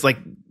she has like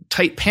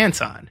tight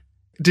pants on.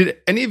 Did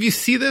any of you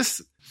see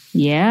this?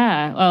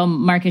 Yeah. Well,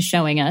 Mark is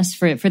showing us,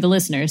 for the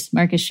listeners,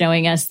 Mark is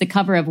showing us the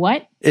cover of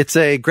what? It's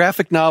a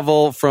graphic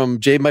novel from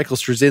J. Michael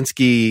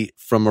Straczynski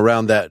from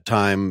around that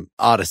time,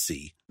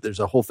 Odyssey. There's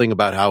a whole thing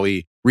about how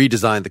he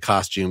redesigned the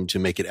costume to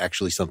make it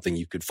actually something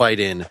you could fight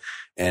in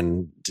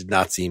and did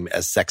not seem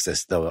as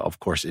sexist, though, of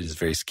course, it is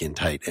very skin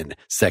tight and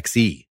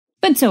sexy.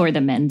 But so are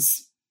the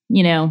men's,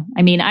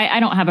 I mean, I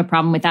don't have a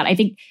problem with that. I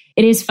think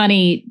it is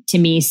funny to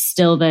me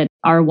still that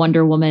our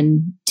Wonder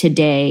Woman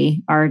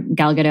today, our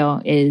Gal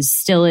Gadot, is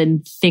still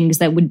in things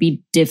that would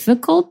be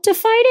difficult to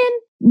fight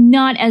in.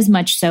 Not as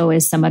much so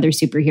as some other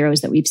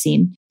superheroes that we've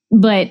seen.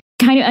 But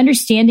kind of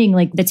understanding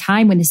like the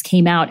time when this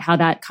came out, how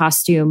that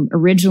costume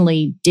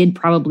originally did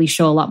probably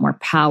show a lot more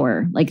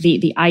power. Like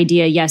the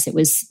idea, yes, it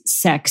was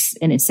sex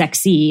and it's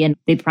sexy, and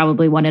they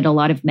probably wanted a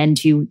lot of men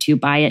to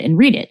buy it and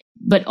read it.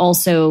 But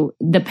also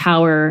the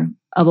power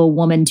of a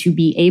woman to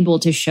be able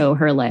to show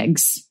her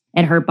legs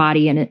and her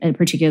body in a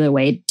particular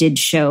way. It did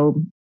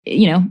show,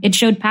 it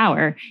showed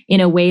power in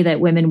a way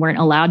that women weren't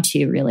allowed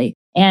to really.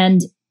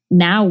 And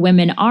now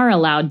women are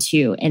allowed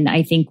to. And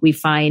I think we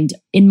find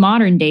in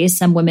modern days,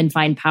 some women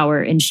find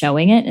power in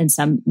showing it and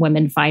some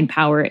women find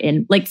power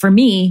in, like for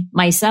me,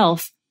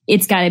 myself,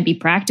 it's got to be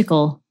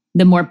practical.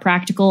 The more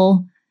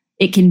practical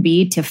it can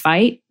be to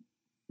fight,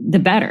 the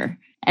better.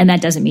 And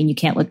that doesn't mean you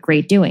can't look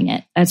great doing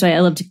it. That's why I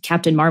loved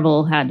Captain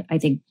Marvel had, I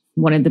think,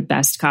 one of the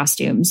best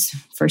costumes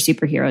for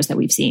superheroes that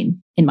we've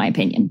seen, in my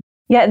opinion.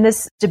 Yeah, and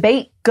this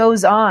debate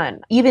goes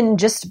on, even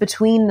just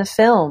between the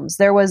films.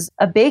 There was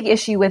a big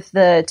issue with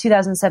the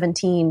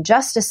 2017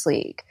 Justice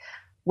League,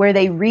 where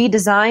they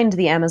redesigned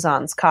the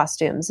Amazons'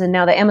 costumes. And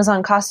now the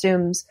Amazon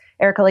costumes,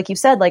 Erica, like you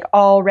said, like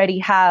already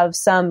have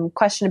some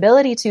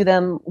questionability to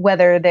them,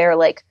 whether they're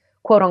like,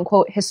 quote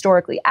unquote,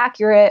 historically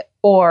accurate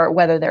or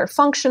whether they're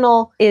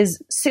functional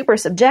is super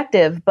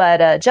subjective.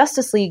 But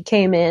Justice League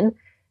came in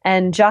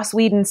and Joss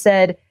Whedon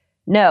said,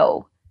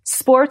 no,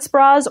 sports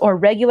bras or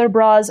regular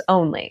bras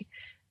only.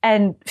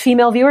 And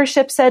female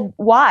viewership said,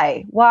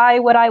 why? Why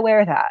would I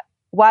wear that?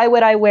 Why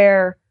would I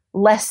wear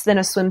less than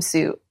a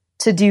swimsuit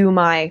to do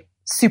my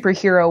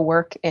superhero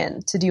work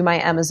to do my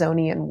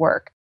Amazonian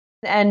work?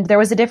 And there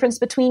was a difference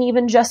between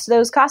even just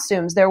those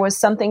costumes. There was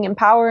something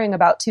empowering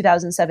about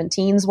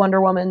 2017's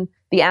Wonder Woman,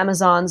 the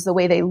Amazons, the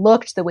way they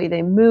looked, the way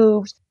they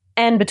moved,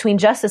 and between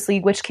Justice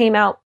League, which came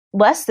out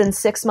less than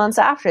 6 months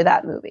after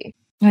that movie.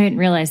 I didn't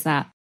realize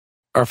that.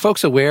 Are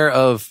folks aware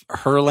of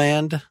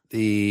Herland,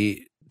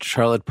 the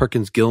Charlotte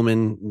Perkins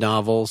Gilman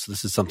novels?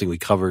 This is something we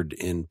covered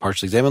in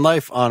Partially Examined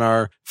Life on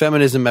our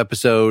feminism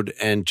episode,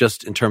 and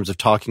just in terms of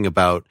talking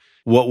about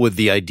what would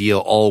the ideal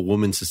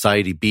all-woman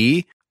society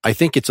be. I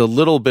think it's a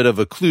little bit of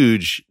a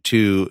kludge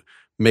to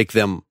make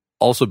them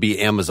also be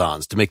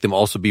Amazons, to make them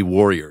also be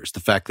warriors. The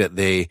fact that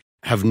they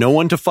have no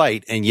one to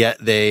fight, and yet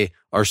they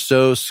are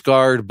so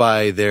scarred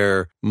by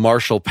their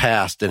martial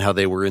past and how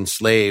they were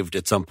enslaved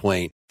at some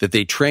point that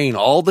they train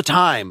all the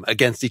time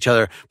against each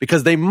other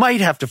because they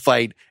might have to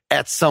fight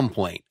at some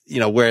point.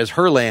 Whereas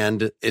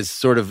Herland is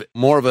sort of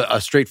more of a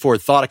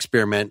straightforward thought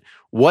experiment.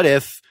 What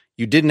if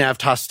you didn't have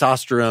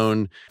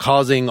testosterone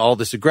causing all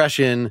this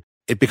aggression?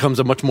 It becomes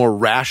a much more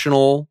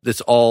rational,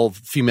 this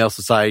all-female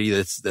society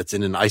that's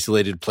in an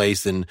isolated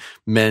place, and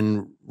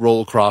men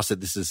roll across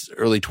it. This is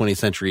early 20th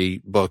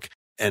century book,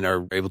 and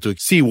are able to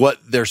see what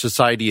their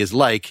society is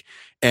like.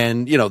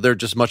 And, they're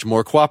just much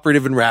more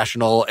cooperative and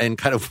rational and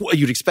kind of what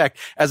you'd expect,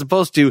 as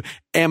opposed to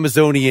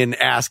Amazonian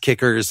ass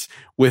kickers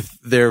with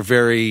their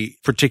very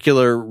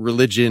particular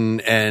religion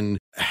and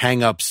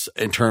hang-ups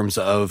in terms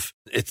of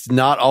it's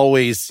not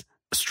always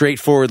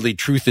straightforwardly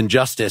truth and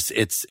justice.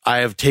 It's, I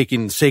have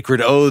taken sacred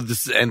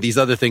oaths and these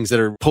other things that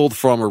are pulled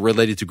from or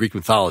related to Greek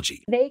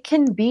mythology. They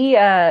can be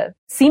a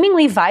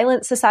seemingly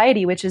violent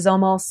society, which is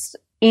almost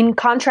in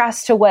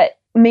contrast to what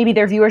maybe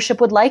their viewership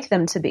would like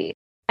them to be.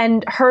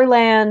 And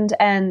Herland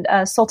and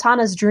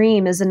Sultana's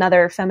Dream is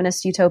another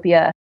feminist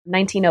utopia,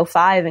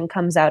 1905, and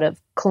comes out of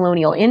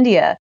colonial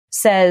India,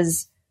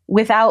 says,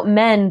 without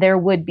men, there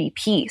would be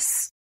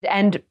peace.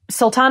 And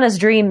Sultana's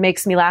Dream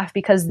makes me laugh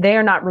because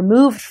they're not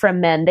removed from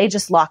men. They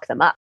just lock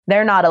them up.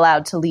 They're not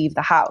allowed to leave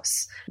the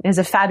house. It's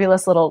a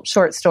fabulous little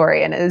short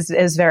story and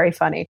is very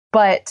funny.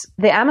 But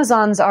the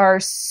Amazons are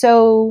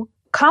so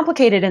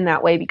complicated in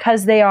that way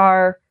because they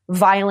are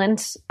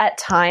violent at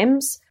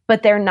times,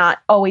 but they're not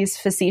always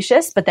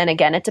facetious. But then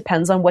again, it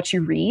depends on what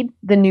you read.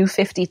 The New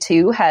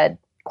 52 had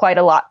quite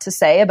a lot to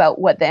say about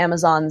what the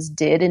Amazons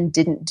did and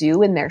didn't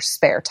do in their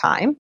spare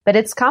time. But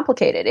it's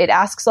complicated. It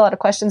asks a lot of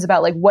questions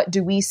about, like, what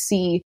do we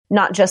see,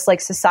 not just like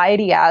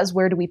society as,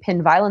 where do we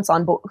pin violence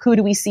on, but who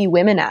do we see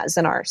women as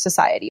in our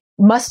society?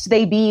 Must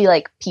they be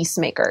like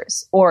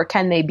peacemakers, or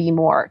can they be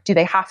more? Do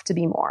they have to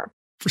be more?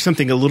 For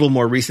something a little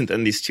more recent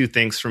than these two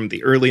things from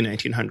the early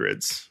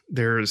 1900s,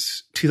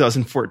 there's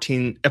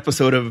 2014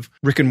 episode of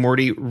Rick and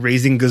Morty,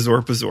 Raising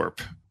Gazorp,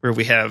 where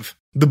we have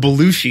the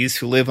Belushis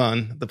who live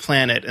on the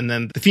planet, and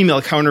then the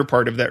female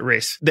counterpart of that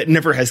race that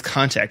never has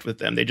contact with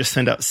them. They just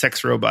send out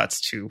sex robots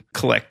to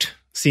collect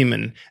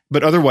semen.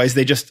 But otherwise,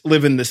 they just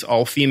live in this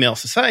all-female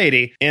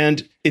society,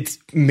 and it's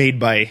made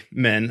by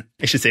men.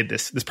 I should say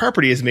this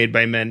property is made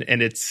by men,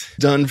 and it's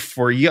done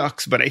for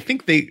yucks, but I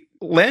think they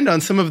land on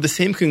some of the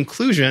same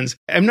conclusions.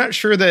 I'm not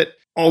sure that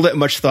all that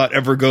much thought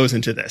ever goes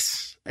into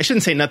this. I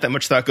shouldn't say not that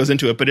much thought goes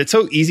into it, but it's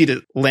so easy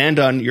to land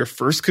on your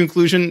first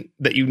conclusion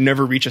that you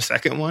never reach a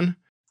second one.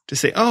 To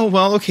say, oh,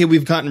 well, okay,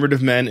 we've gotten rid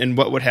of men and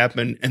what would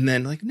happen? And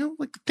then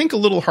think a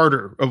little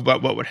harder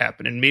about what would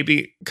happen and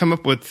maybe come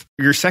up with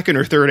your second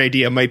or third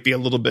idea might be a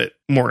little bit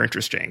more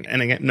interesting.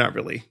 And again, not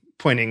really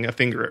pointing a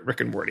finger at Rick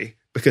and Morty,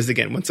 because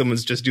again, when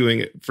someone's just doing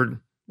it for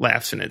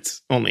laughs and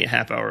it's only a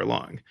half hour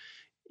long,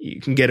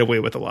 you can get away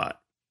with a lot.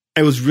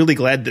 I was really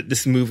glad that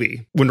this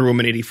movie, Wonder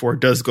Woman 84,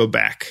 does go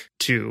back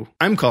to,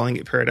 I'm calling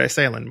it Paradise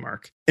Island,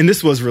 Mark. And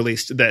this was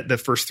released, that the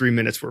first 3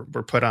 minutes were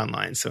put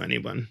online, so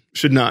anyone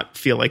should not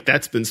feel like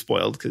that's been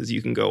spoiled, because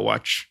you can go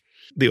watch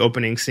the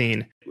opening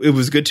scene. It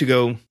was good to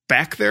go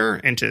back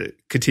there and to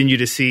continue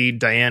to see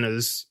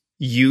Diana's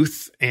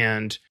youth,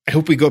 and I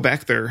hope we go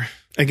back there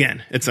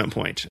again at some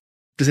point.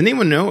 Does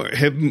anyone know,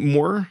 have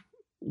more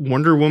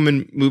Wonder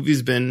Woman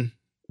movies been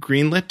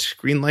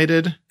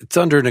greenlighted? It's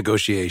under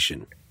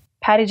negotiation.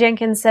 Patty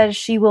Jenkins says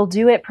she will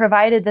do it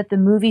provided that the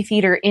movie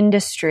theater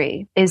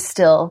industry is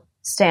still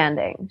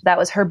standing. That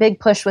was her big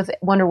push with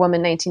Wonder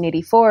Woman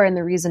 1984, and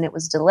the reason it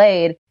was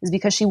delayed is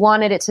because she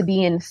wanted it to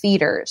be in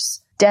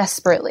theaters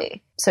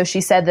desperately. So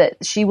she said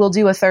that she will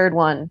do a third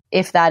one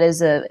if that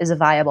is a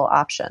viable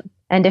option.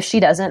 And if she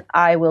doesn't,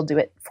 I will do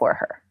it for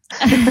her.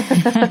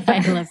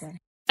 I love that.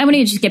 I want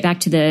to just get back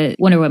to the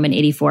Wonder Woman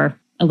 84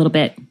 a little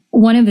bit.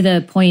 One of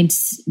the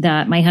points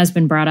that my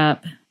husband brought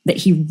up that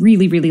he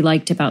really, really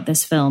liked about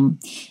this film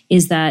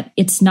is that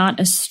it's not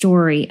a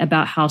story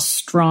about how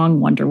strong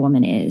Wonder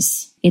Woman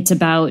is. It's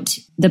about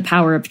the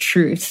power of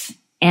truth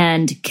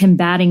and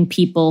combating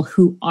people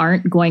who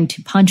aren't going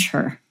to punch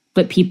her,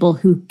 but people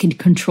who can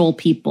control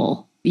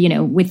people,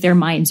 with their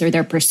minds or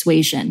their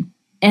persuasion.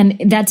 And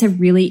that's a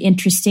really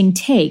interesting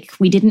take.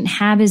 We didn't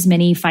have as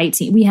many fight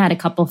scenes. We had a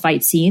couple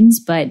fight scenes,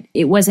 but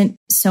it wasn't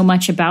so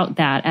much about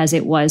that as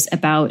it was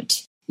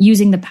about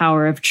using the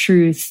power of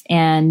truth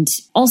and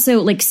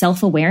also like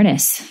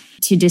self-awareness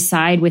to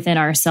decide within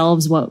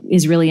ourselves what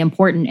is really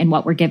important and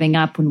what we're giving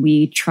up when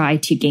we try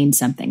to gain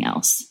something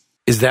else.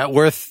 Is that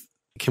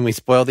can we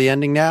spoil the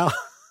ending now?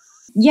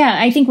 Yeah,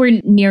 I think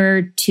we're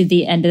nearer to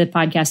the end of the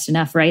podcast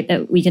enough, right?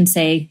 That we can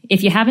say,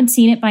 if you haven't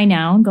seen it by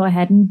now, go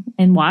ahead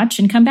and watch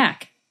and come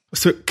back.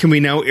 So can we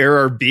now air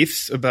our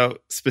beefs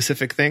about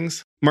specific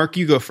things? Mark,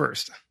 you go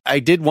first. I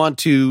did want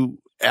to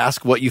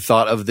ask what you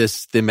thought of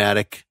this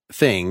thematic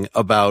thing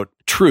about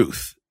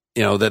truth.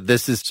 You know, that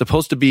this is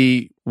supposed to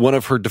be one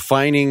of her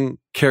defining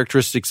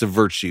characteristics of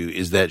virtue,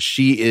 is that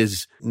she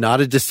is not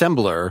a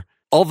dissembler,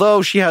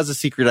 although she has a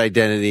secret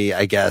identity,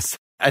 I guess.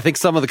 I think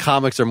some of the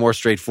comics are more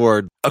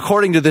straightforward.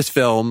 According to this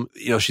film,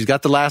 you know, she's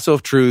got the lasso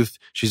of truth.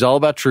 She's all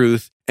about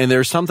truth. And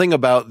there's something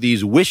about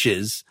these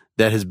wishes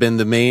that has been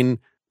the main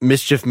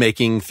mischief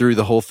making through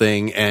the whole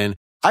thing. And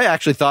I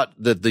actually thought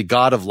that the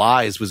god of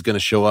lies was going to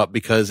show up,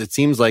 because it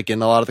seems like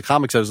in a lot of the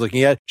comics I was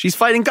looking at, she's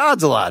fighting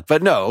gods a lot.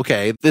 But no,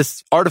 okay,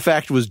 this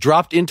artifact was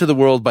dropped into the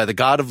world by the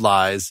god of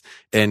lies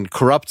and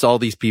corrupts all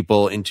these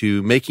people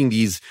into making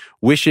these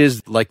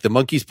wishes like the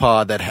monkey's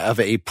paw that have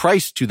a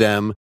price to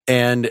them.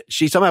 And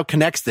she somehow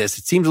connects this.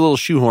 It seems a little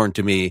shoehorned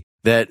to me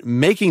that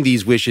making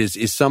these wishes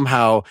is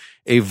somehow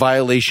a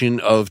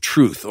violation of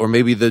truth, or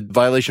maybe the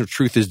violation of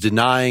truth is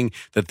denying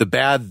that the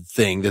bad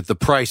thing, that the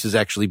price is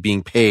actually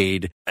being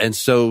paid. And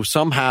so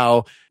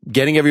somehow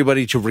getting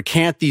everybody to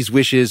recant these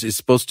wishes is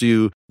supposed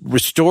to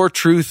restore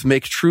truth,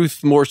 make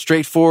truth more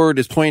straightforward,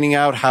 is pointing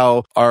out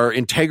how our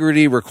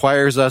integrity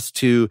requires us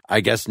to, I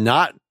guess,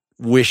 not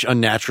wish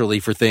unnaturally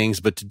for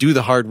things, but to do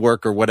the hard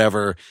work or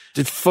whatever.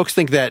 Did folks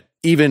think that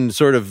even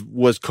sort of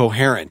was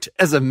coherent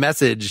as a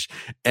message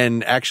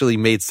and actually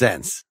made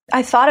sense?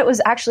 I thought it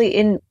was actually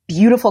in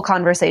beautiful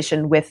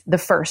conversation with the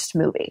first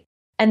movie.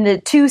 And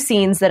the two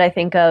scenes that I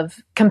think of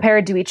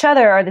compared to each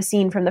other are the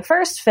scene from the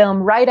first film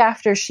right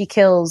after she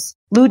kills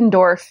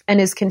Ludendorff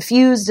and is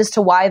confused as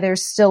to why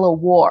there's still a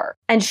war.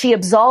 And she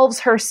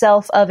absolves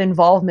herself of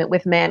involvement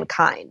with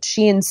mankind.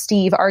 She and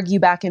Steve argue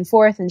back and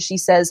forth, and she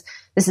says,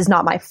 "This is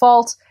not my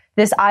fault.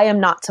 I am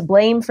not to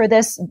blame for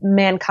this.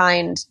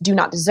 Mankind do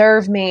not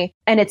deserve me."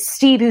 And it's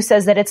Steve who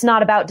says that it's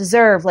not about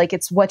deserve, like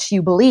it's what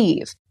you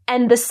believe.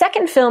 And the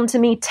second film, to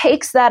me,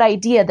 takes that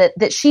idea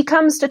that she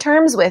comes to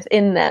terms with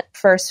in that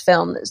first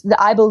film, the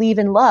I believe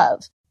in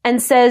love,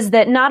 and says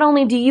that not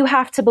only do you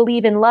have to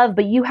believe in love,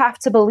 but you have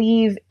to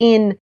believe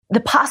in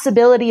the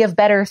possibility of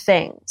better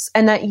things,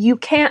 and that you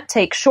can't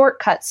take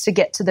shortcuts to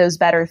get to those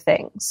better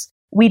things.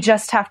 We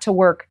just have to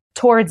work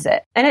towards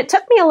it. And it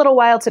took me a little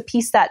while to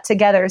piece that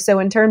together. So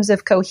in terms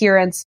of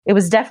coherence, it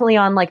was definitely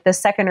on like the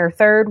second or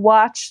third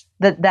watch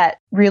that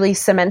really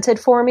cemented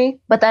for me.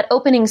 But that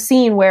opening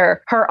scene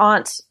where her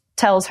aunt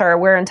tells her,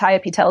 where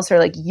Antiope tells her,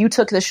 like, you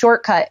took the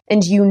shortcut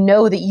and you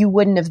know that you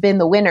wouldn't have been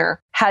the winner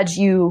had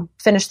you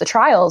finished the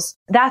trials,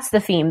 that's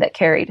the theme that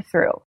carried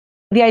through.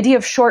 The idea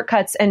of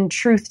shortcuts and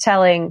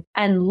truth-telling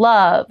and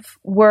love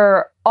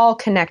were all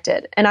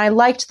connected. And I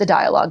liked the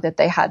dialogue that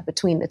they had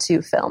between the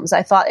two films.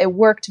 I thought it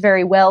worked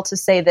very well to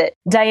say that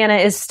Diana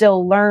is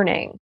still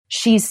learning.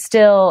 She's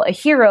still a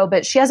hero,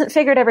 but she hasn't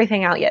figured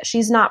everything out yet.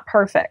 She's not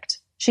perfect.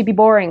 She'd be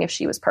boring if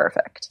she was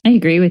perfect. I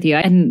agree with you.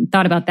 I hadn't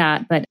thought about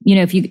that. But, you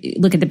know, if you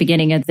look at the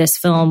beginning of this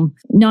film,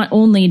 not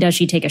only does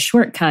she take a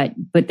shortcut,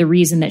 but the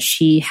reason that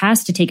she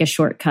has to take a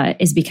shortcut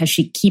is because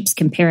she keeps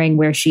comparing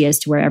where she is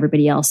to where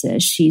everybody else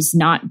is. She's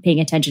not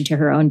paying attention to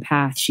her own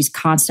path. She's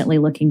constantly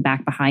looking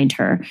back behind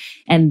her.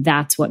 And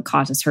that's what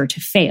causes her to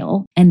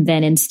fail. And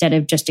then instead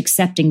of just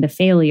accepting the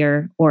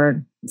failure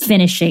or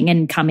finishing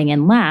and coming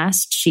in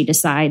last, she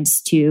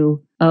decides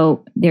to,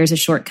 oh, there's a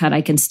shortcut.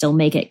 I can still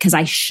make it because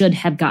I should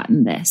have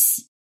gotten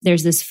this.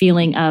 There's this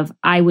feeling of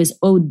I was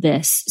owed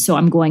this, so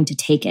I'm going to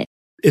take it.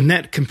 And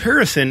that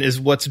comparison is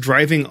what's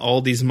driving all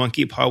these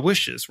monkey paw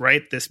wishes,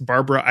 right? This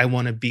Barbara, I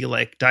want to be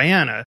like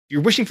Diana.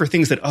 You're wishing for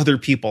things that other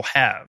people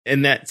have.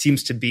 And that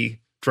seems to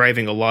be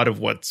driving a lot of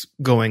what's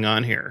going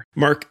on here.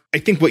 Mark, I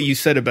think what you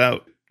said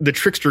about the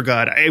trickster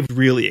god, I was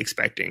really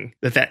expecting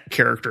that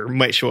character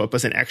might show up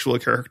as an actual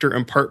character,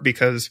 in part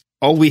because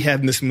all we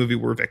had in this movie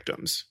were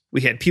victims. We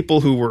had people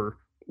who were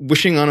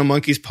wishing on a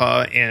monkey's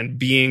paw and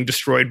being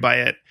destroyed by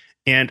it.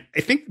 And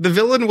I think the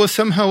villain was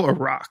somehow a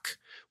rock,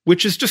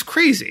 which is just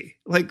crazy.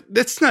 Like,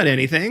 that's not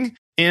anything.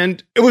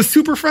 And it was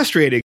super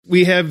frustrating.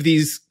 We have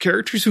these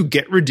characters who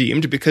get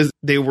redeemed because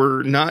they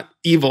were not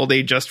evil.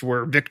 They just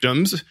were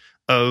victims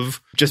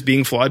of just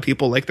being flawed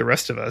people like the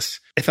rest of us.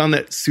 I found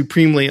that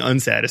supremely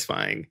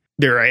unsatisfying.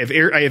 There, I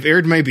have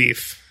aired my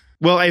beef.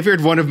 Well, I've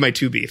aired one of my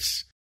two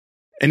beefs.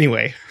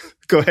 Anyway,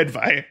 go ahead,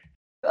 Vi.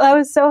 I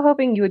was so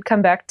hoping you would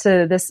come back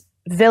to this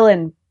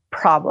villain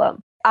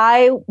problem.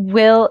 I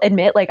will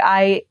admit, like,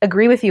 I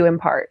agree with you in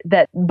part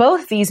that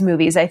both these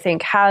movies, I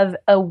think, have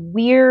a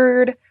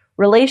weird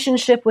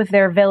relationship with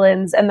their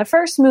villains. And the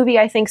first movie,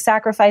 I think,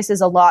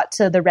 sacrifices a lot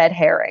to the red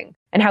herring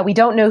and how we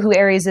don't know who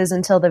Ares is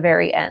until the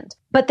very end.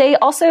 But they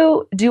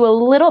also do a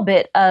little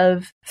bit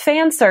of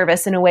fan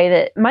service in a way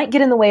that might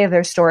get in the way of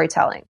their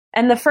storytelling.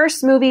 And the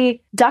first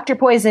movie, Dr.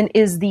 Poison,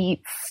 is the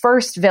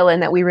first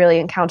villain that we really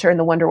encounter in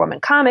the Wonder Woman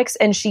comics,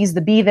 and she's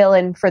the B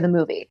villain for the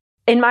movie.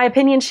 In my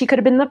opinion, she could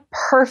have been the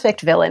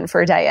perfect villain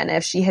for Diana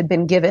if she had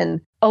been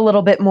given a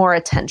little bit more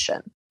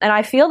attention. And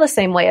I feel the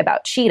same way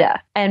about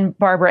Cheetah and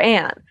Barbara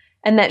Ann.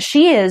 and that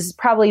she is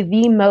probably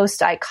the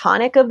most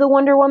iconic of the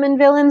Wonder Woman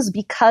villains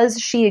because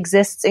she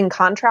exists in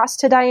contrast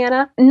to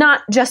Diana.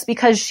 Not just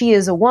because she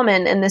is a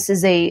woman and this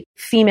is a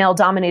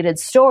female-dominated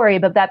story,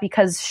 but that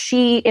because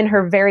she, in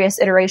her various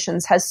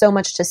iterations, has so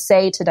much to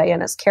say to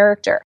Diana's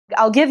character.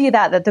 I'll give you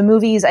that the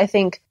movies, I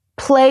think,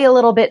 play a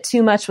little bit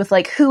too much with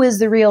like, who is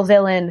the real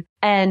villain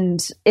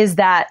and is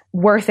that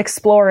worth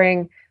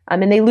exploring?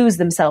 And they lose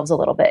themselves a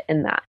little bit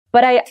in that.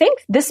 But I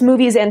think this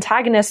movie's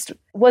antagonist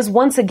was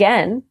once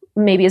again,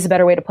 maybe is a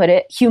better way to put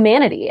it,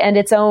 humanity and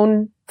its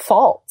own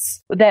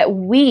faults. That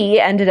we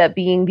ended up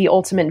being the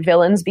ultimate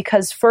villains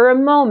because for a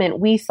moment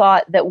we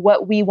thought that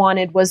what we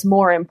wanted was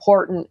more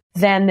important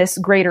than this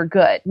greater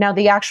good. Now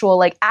the actual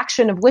like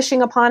action of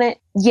wishing upon it,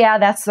 yeah,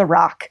 that's The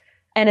Rock.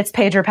 And it's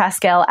Pedro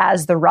Pascal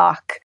as The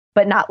Rock,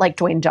 but not like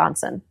Dwayne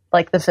Johnson,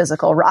 like the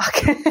physical Rock.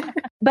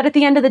 But at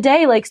the end of the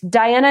day, like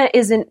Diana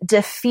isn't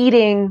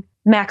defeating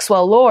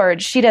Maxwell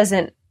Lord. She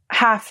doesn't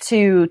have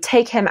to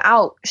take him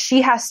out.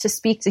 She has to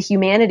speak to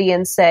humanity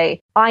and say,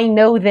 I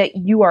know that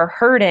you are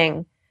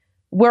hurting.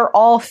 We're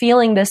all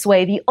feeling this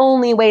way. The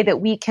only way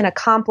that we can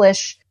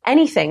accomplish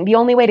anything, the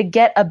only way to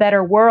get a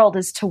better world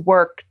is to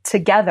work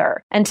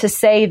together and to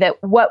say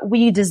that what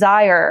we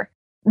desire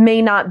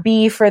may not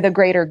be for the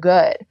greater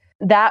good.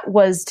 That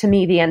was, to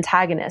me, the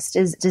antagonist,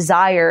 is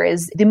desire,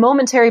 is the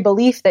momentary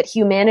belief that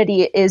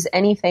humanity is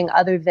anything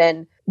other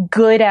than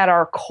good at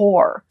our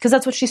core. Because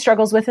that's what she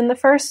struggles with in the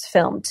first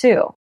film,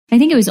 too. I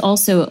think it was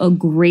also a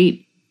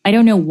great, I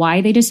don't know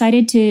why they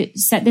decided to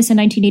set this in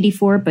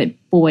 1984, but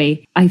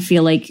boy, I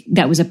feel like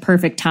that was a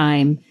perfect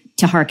time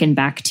to harken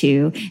back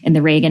to in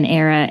the Reagan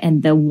era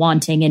and the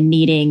wanting and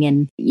needing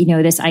and, you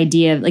know, this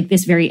idea of like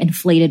this very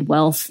inflated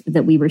wealth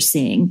that we were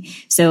seeing.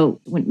 So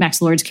when Max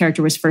Lord's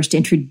character was first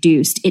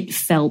introduced, it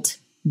felt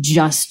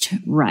just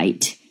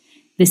right.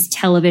 This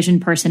television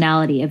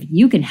personality of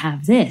you can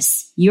have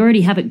this. You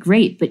already have it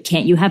great, but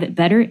can't you have it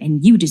better?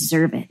 And you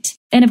deserve it.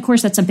 And of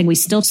course, that's something we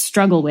still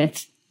struggle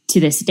with to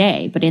this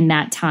day. But in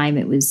that time,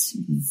 it was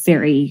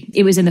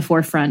in the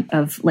forefront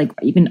of like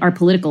even our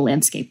political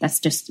landscape. That's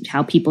just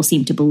how people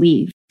seem to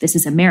believe this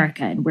is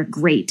America and we're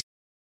great.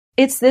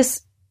 It's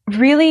this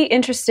really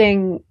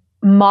interesting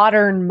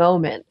modern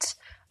moment.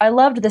 I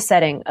loved the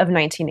setting of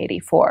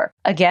 1984.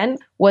 Again,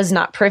 was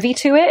not privy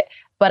to it,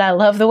 but I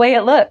love the way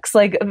it looks.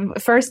 Like,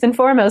 first and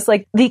foremost,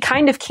 like the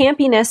kind of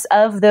campiness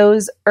of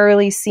those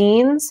early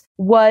scenes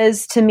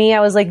was, to me, I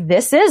was like,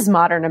 this is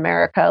modern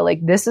America. Like,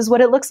 this is what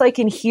it looks like,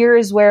 and here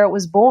is where it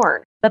was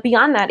born. But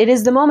beyond that, it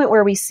is the moment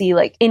where we see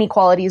like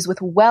inequalities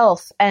with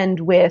wealth and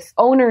with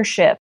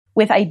ownership,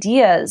 with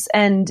ideas.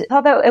 And I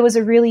thought that it was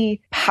a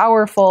really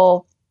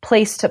powerful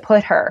place to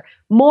put her.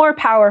 More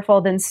powerful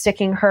than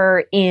sticking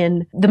her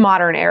in the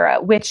modern era,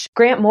 which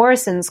Grant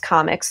Morrison's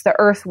comics, the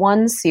Earth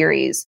One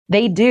series,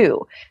 they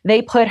do.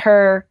 They put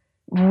her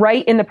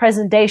right in the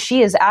present day.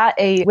 She is at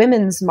a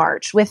women's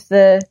march with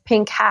the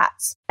pink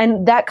hats.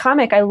 And that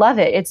comic, I love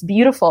it. It's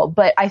beautiful.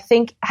 But I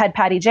think had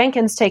Patty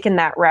Jenkins taken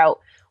that route,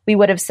 we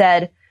would have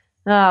said,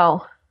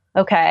 oh,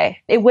 okay.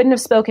 It wouldn't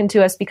have spoken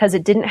to us because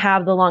it didn't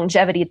have the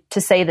longevity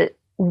to say that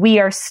we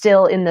are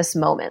still in this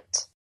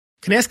moment.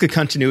 Can I ask a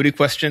continuity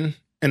question?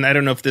 And I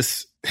don't know if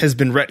this has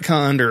been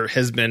retconned or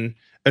has been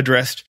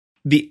addressed.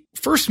 The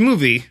first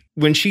movie,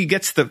 when she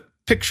gets the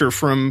picture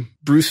from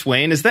Bruce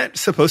Wayne, is that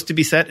supposed to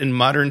be set in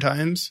modern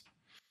times?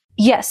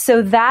 Yes.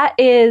 So that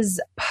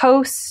is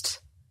post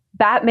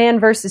Batman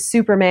versus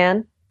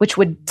Superman, which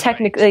would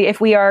technically,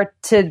 if we are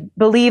to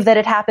believe that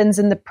it happens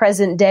in the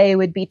present day,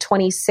 would be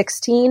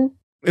 2016.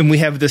 And we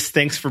have this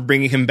thanks for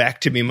bringing him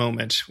back to me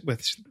moment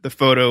with the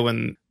photo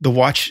and the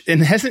watch.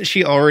 And hasn't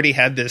she already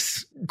had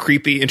this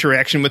creepy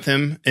interaction with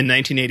him in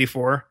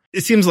 1984?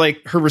 It seems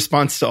like her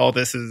response to all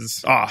this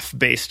is off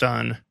based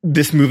on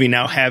this movie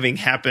now having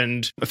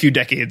happened a few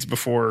decades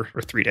before,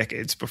 or 3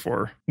 decades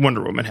before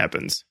Wonder Woman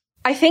happens.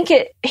 I think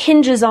it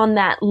hinges on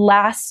that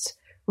last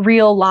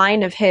real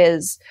line of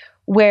his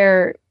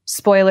where,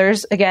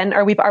 spoilers again,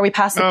 are we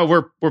past it?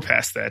 Oh, we're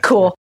past that.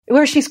 Cool.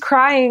 Where she's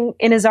crying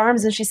in his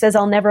arms and she says,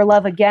 I'll never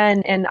love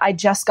again. And I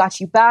just got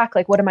you back.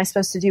 Like, what am I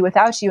supposed to do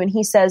without you? And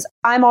he says,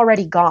 I'm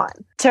already gone.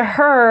 To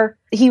her,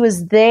 he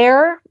was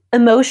there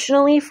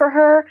emotionally for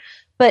her,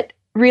 but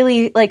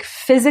really like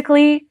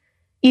physically,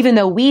 even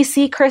though we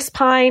see Chris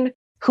Pine,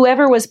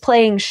 whoever was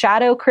playing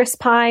Shadow Chris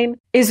Pine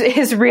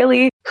is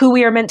really who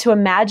we are meant to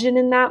imagine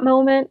in that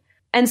moment.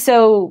 And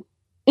so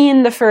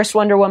in the first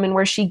Wonder Woman,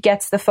 where she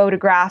gets the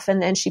photograph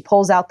and then she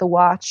pulls out the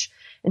watch,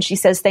 and she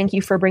says, thank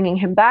you for bringing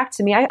him back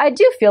to me. I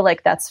do feel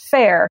like that's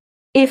fair,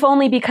 if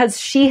only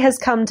because she has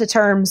come to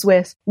terms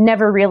with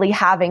never really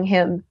having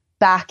him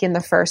back in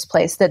the first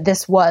place, that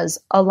this was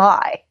a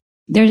lie.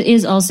 There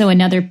is also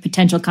another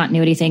potential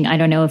continuity thing. I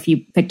don't know if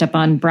you picked up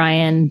on,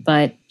 Brian,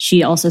 but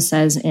she also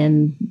says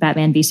in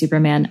Batman v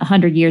Superman,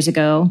 100 years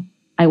ago,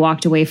 I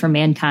walked away from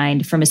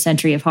mankind, from a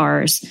century of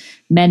horrors.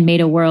 Men made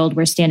a world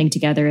where standing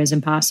together is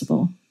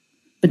impossible.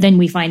 But then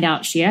we find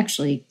out she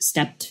actually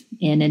stepped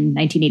in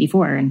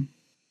 1984 and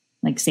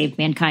like saved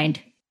mankind.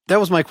 That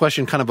was my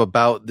question kind of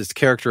about this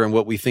character and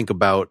what we think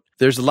about.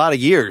 There's a lot of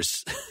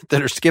years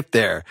that are skipped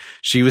there.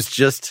 She was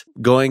just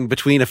going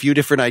between a few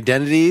different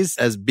identities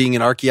as being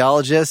an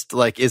archaeologist.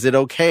 Like, is it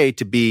okay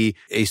to be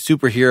a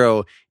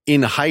superhero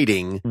in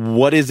hiding?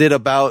 What is it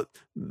about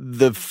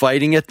the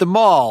fighting at the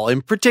mall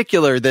in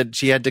particular that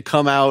she had to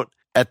come out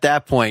at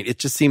that point? It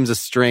just seems a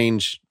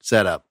strange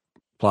setup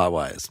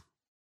plot-wise.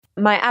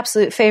 My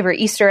absolute favorite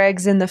Easter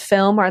eggs in the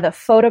film are the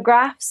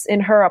photographs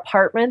in her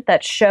apartment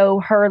that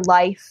show her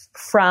life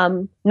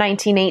from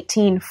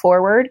 1918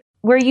 forward,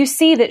 where you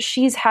see that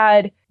she's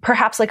had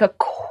perhaps like a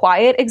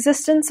quiet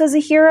existence as a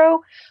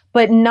hero,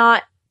 but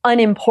not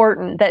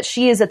unimportant, that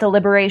she is at the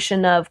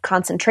liberation of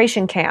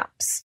concentration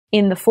camps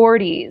in the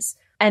 40s,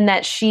 and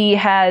that she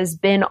has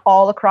been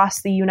all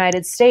across the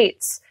United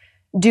States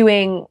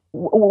doing,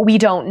 we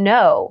don't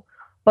know,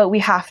 but we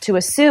have to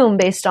assume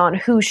based on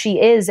who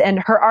she is and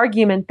her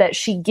argument that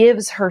she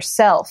gives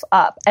herself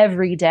up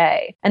every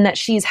day and that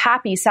she's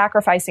happy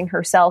sacrificing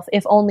herself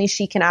if only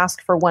she can ask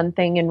for one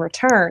thing in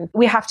return.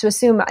 We have to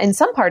assume in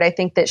some part, I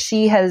think, that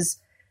she has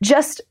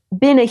just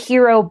been a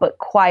hero, but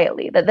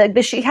quietly,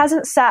 that she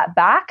hasn't sat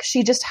back.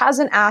 She just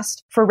hasn't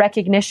asked for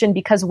recognition,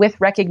 because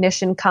with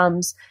recognition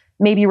comes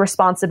maybe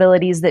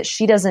responsibilities that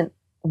she doesn't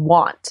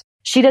want.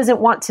 She doesn't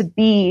want to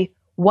be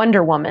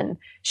Wonder Woman.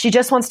 She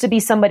just wants to be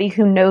somebody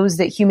who knows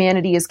that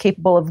humanity is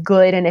capable of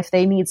good, and if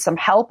they need some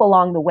help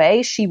along the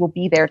way, she will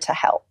be there to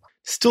help.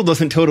 Still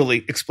doesn't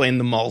totally explain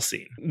the mall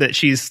scene, that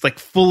she's like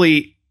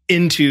fully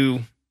into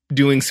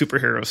doing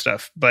superhero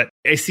stuff, but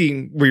I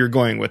see where you're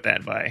going with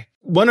that, Vi.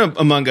 One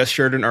among us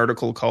shared an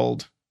article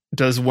called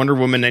 "Does Wonder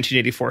Woman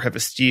 1984 Have a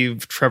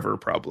Steve Trevor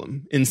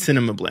Problem?" in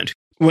Cinema Blend.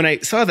 When I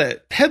saw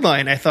that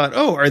headline, I thought,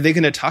 oh, are they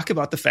going to talk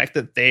about the fact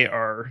that they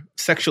are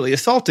sexually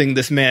assaulting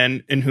this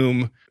man in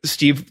whom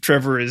Steve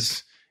Trevor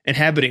is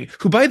inhabiting,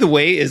 who, by the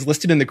way, is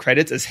listed in the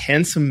credits as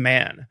handsome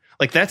man.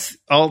 Like, that's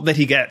all that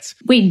he gets.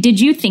 Wait, did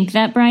you think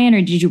that, Brian,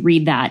 or did you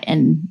read that?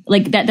 And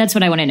like that's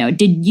what I want to know.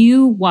 Did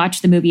you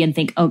watch the movie and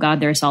think, oh God,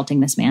 they're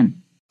assaulting this man?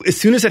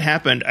 As soon as it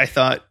happened, I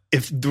thought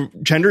if the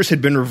genders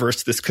had been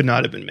reversed, this could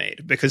not have been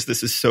made, because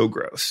this is so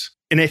gross.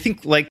 And I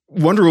think like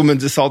Wonder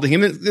Woman's assaulting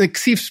him, and like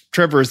Steve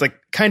Trevor is like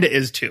kind of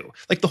is too.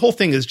 Like the whole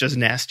thing is just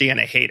nasty, and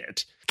I hate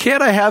it.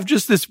 Can't I have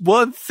just this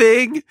one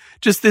thing,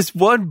 just this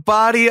one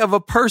body of a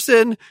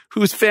person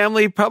whose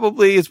family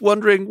probably is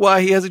wondering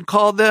why he hasn't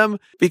called them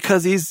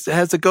because he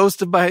has a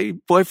ghost of my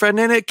boyfriend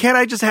in it? Can't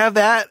I just have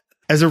that?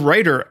 As a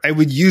writer, I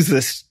would use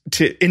this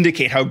to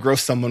indicate how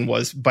gross someone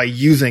was by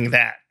using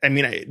that. I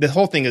mean, the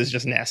whole thing is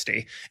just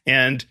nasty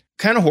and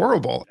kind of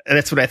horrible. And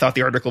that's what I thought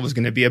the article was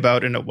going to be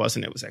about, and it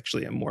wasn't. It was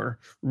actually a more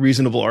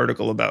reasonable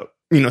article about,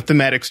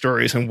 thematic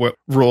stories and what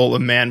role a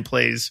man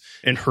plays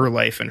in her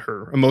life and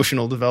her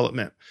emotional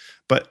development.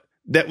 But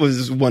that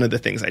was one of the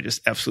things I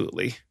just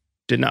absolutely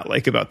did not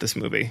like about this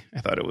movie.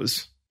 I thought it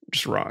was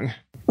just wrong.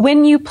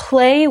 When you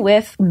play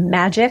with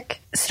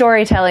magic,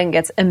 storytelling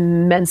gets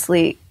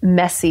immensely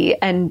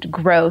messy and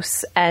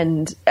gross.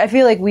 And I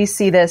feel like we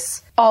see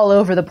this all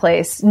over the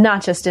place,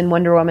 not just in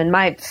Wonder Woman.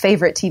 My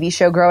favorite TV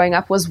show growing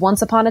up was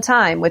Once Upon a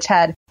Time, which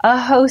had a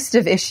host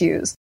of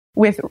issues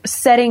with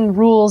setting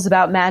rules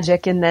about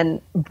magic and then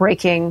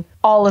breaking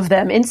all of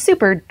them in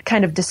super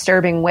kind of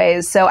disturbing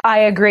ways. So I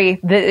agree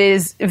that it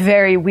is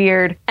very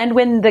weird. And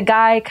when the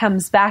guy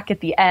comes back at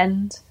the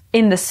end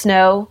in the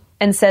snow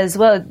and says,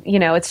 well,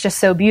 it's just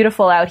so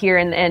beautiful out here.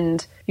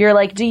 And you're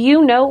like, do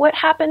you know what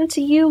happened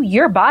to you?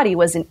 Your body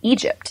was in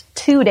Egypt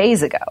 2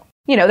 days ago.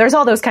 There's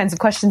all those kinds of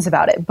questions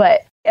about it.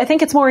 But I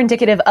think it's more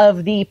indicative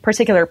of the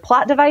particular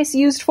plot device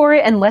used for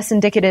it and less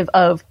indicative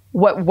of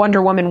what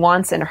Wonder Woman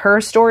wants in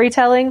her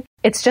storytelling.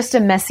 It's just a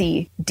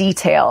messy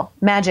detail.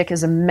 Magic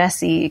is a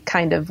messy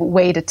kind of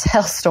way to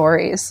tell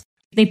stories.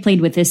 They played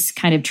with this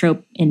kind of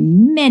trope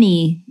in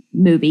many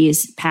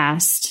movies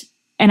past.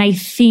 And I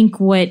think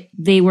what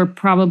they were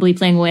probably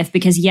playing with,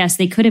 because yes,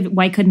 they could have,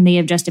 why couldn't they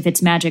have just, if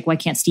it's magic, why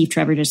can't Steve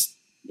Trevor just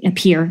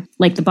appear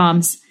like the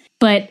bombs?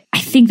 But I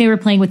think they were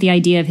playing with the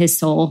idea of his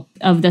soul,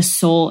 of the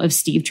soul of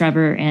Steve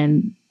Trevor.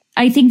 And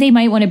I think they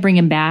might want to bring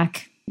him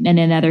back in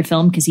another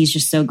film because he's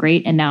just so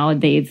great. And now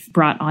they've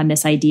brought on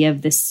this idea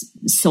of this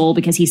soul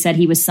because he said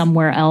he was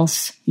somewhere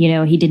else.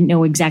 He didn't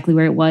know exactly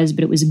where it was,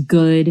 but it was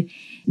good.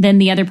 Then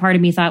the other part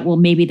of me thought, well,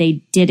 maybe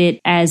they did it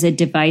as a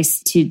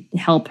device to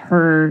help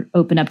her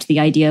open up to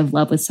the idea of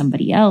love with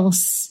somebody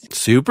else.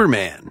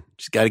 Superman.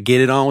 She's got to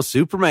get it on with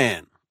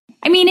Superman.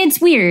 I mean, it's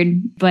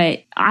weird,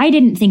 but I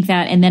didn't think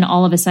that. And then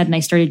all of a sudden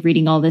I started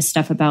reading all this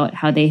stuff about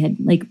how they had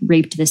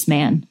raped this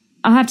man.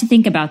 I'll have to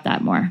think about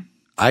that more.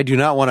 I do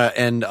not want to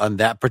end on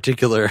that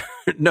particular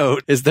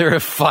note. Is there a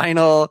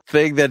final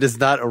thing that is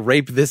not a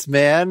rape this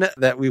man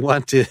that we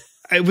want to?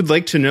 I would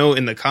like to know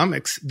in the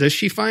comics, does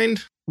she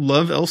find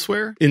love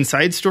elsewhere? In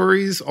side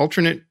stories,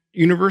 alternate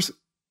universe?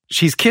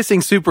 She's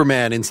kissing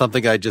Superman in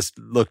something I just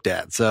looked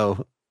at.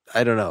 So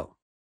I don't know.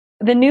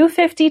 The New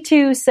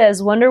 52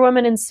 says Wonder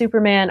Woman and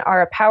Superman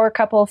are a power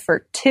couple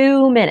for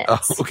 2 minutes.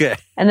 Oh, okay.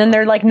 And then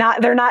they're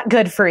not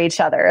good for each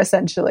other,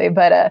 essentially.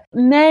 But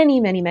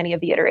many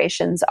of the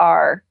iterations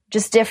are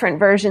just different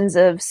versions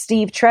of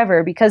Steve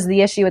Trevor, because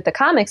the issue with the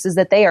comics is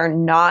that they are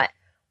not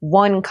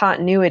one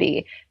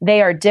continuity.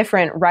 They are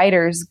different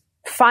writers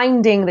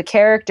finding the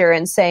character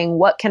and saying,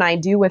 what can I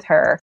do with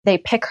her? They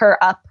pick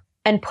her up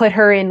and put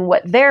her in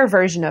what their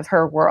version of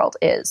her world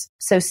is.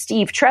 So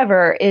Steve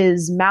Trevor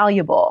is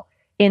malleable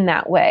in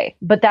that way.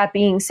 But that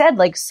being said,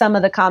 like, some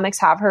of the comics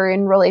have her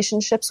in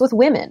relationships with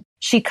women.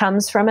 She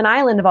comes from an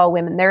island of all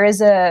women. There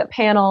is a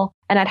panel,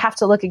 and I'd have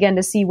to look again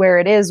to see where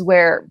it is,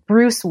 where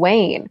Bruce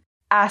Wayne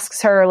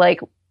asks her, like,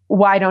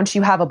 why don't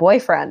you have a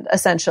boyfriend,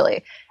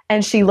 essentially?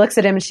 And she looks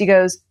at him and she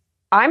goes,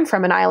 I'm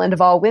from an island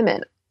of all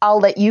women. I'll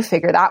let you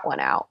figure that one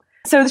out.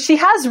 So she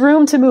has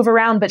room to move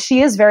around, but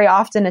she is very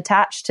often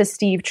attached to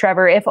Steve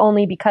Trevor, if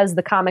only because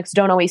the comics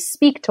don't always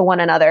speak to one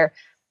another.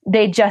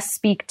 They just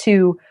speak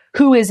to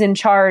who is in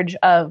charge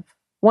of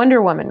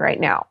Wonder Woman right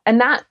now.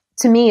 And that,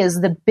 to me, is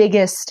the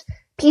biggest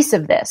piece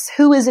of this.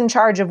 Who is in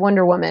charge of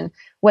Wonder Woman?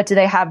 What do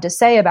they have to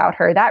say about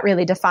her? That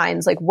really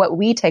defines, like, what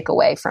we take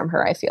away from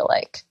her, I feel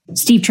like.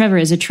 Steve Trevor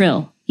is a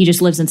Trill. He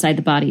just lives inside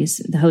the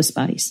bodies, the host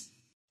bodies.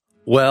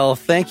 Well,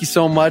 thank you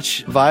so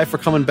much, Vi, for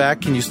coming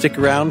back. Can you stick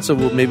around so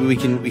maybe we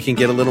can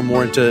get a little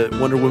more into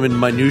Wonder Woman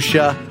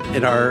minutia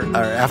in our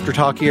after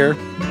talk here?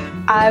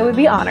 I would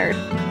be honored.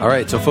 All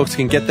right, so folks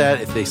can get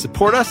that if they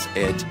support us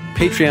at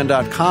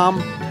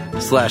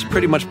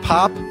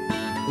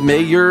patreon.com/prettymuchpop. May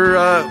your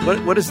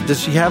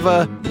does she have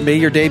a may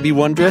your day be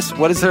wondrous?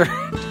 What is her?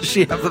 Does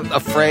she have a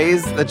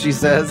phrase that she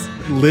says?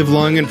 Live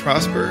long and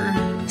prosper.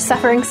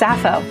 Suffering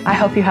Sappho. I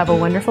hope you have a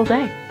wonderful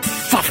day.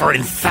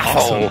 Suffering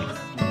Sappho.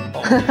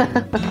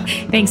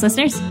 Thanks,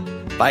 listeners.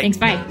 Bye. Thanks,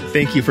 bye.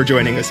 Thank you for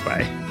joining us.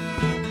 Bye.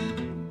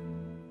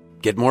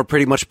 Get more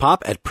Pretty Much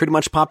Pop at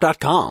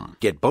prettymuchpop.com.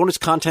 Get bonus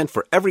content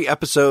for every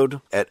episode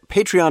at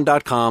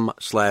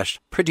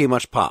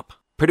patreon.com/prettymuchpop.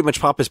 Pretty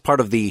Much Pop is part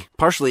of the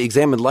Partially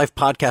Examined Life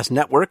podcast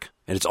network,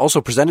 and it's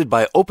also presented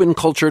by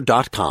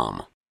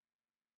openculture.com.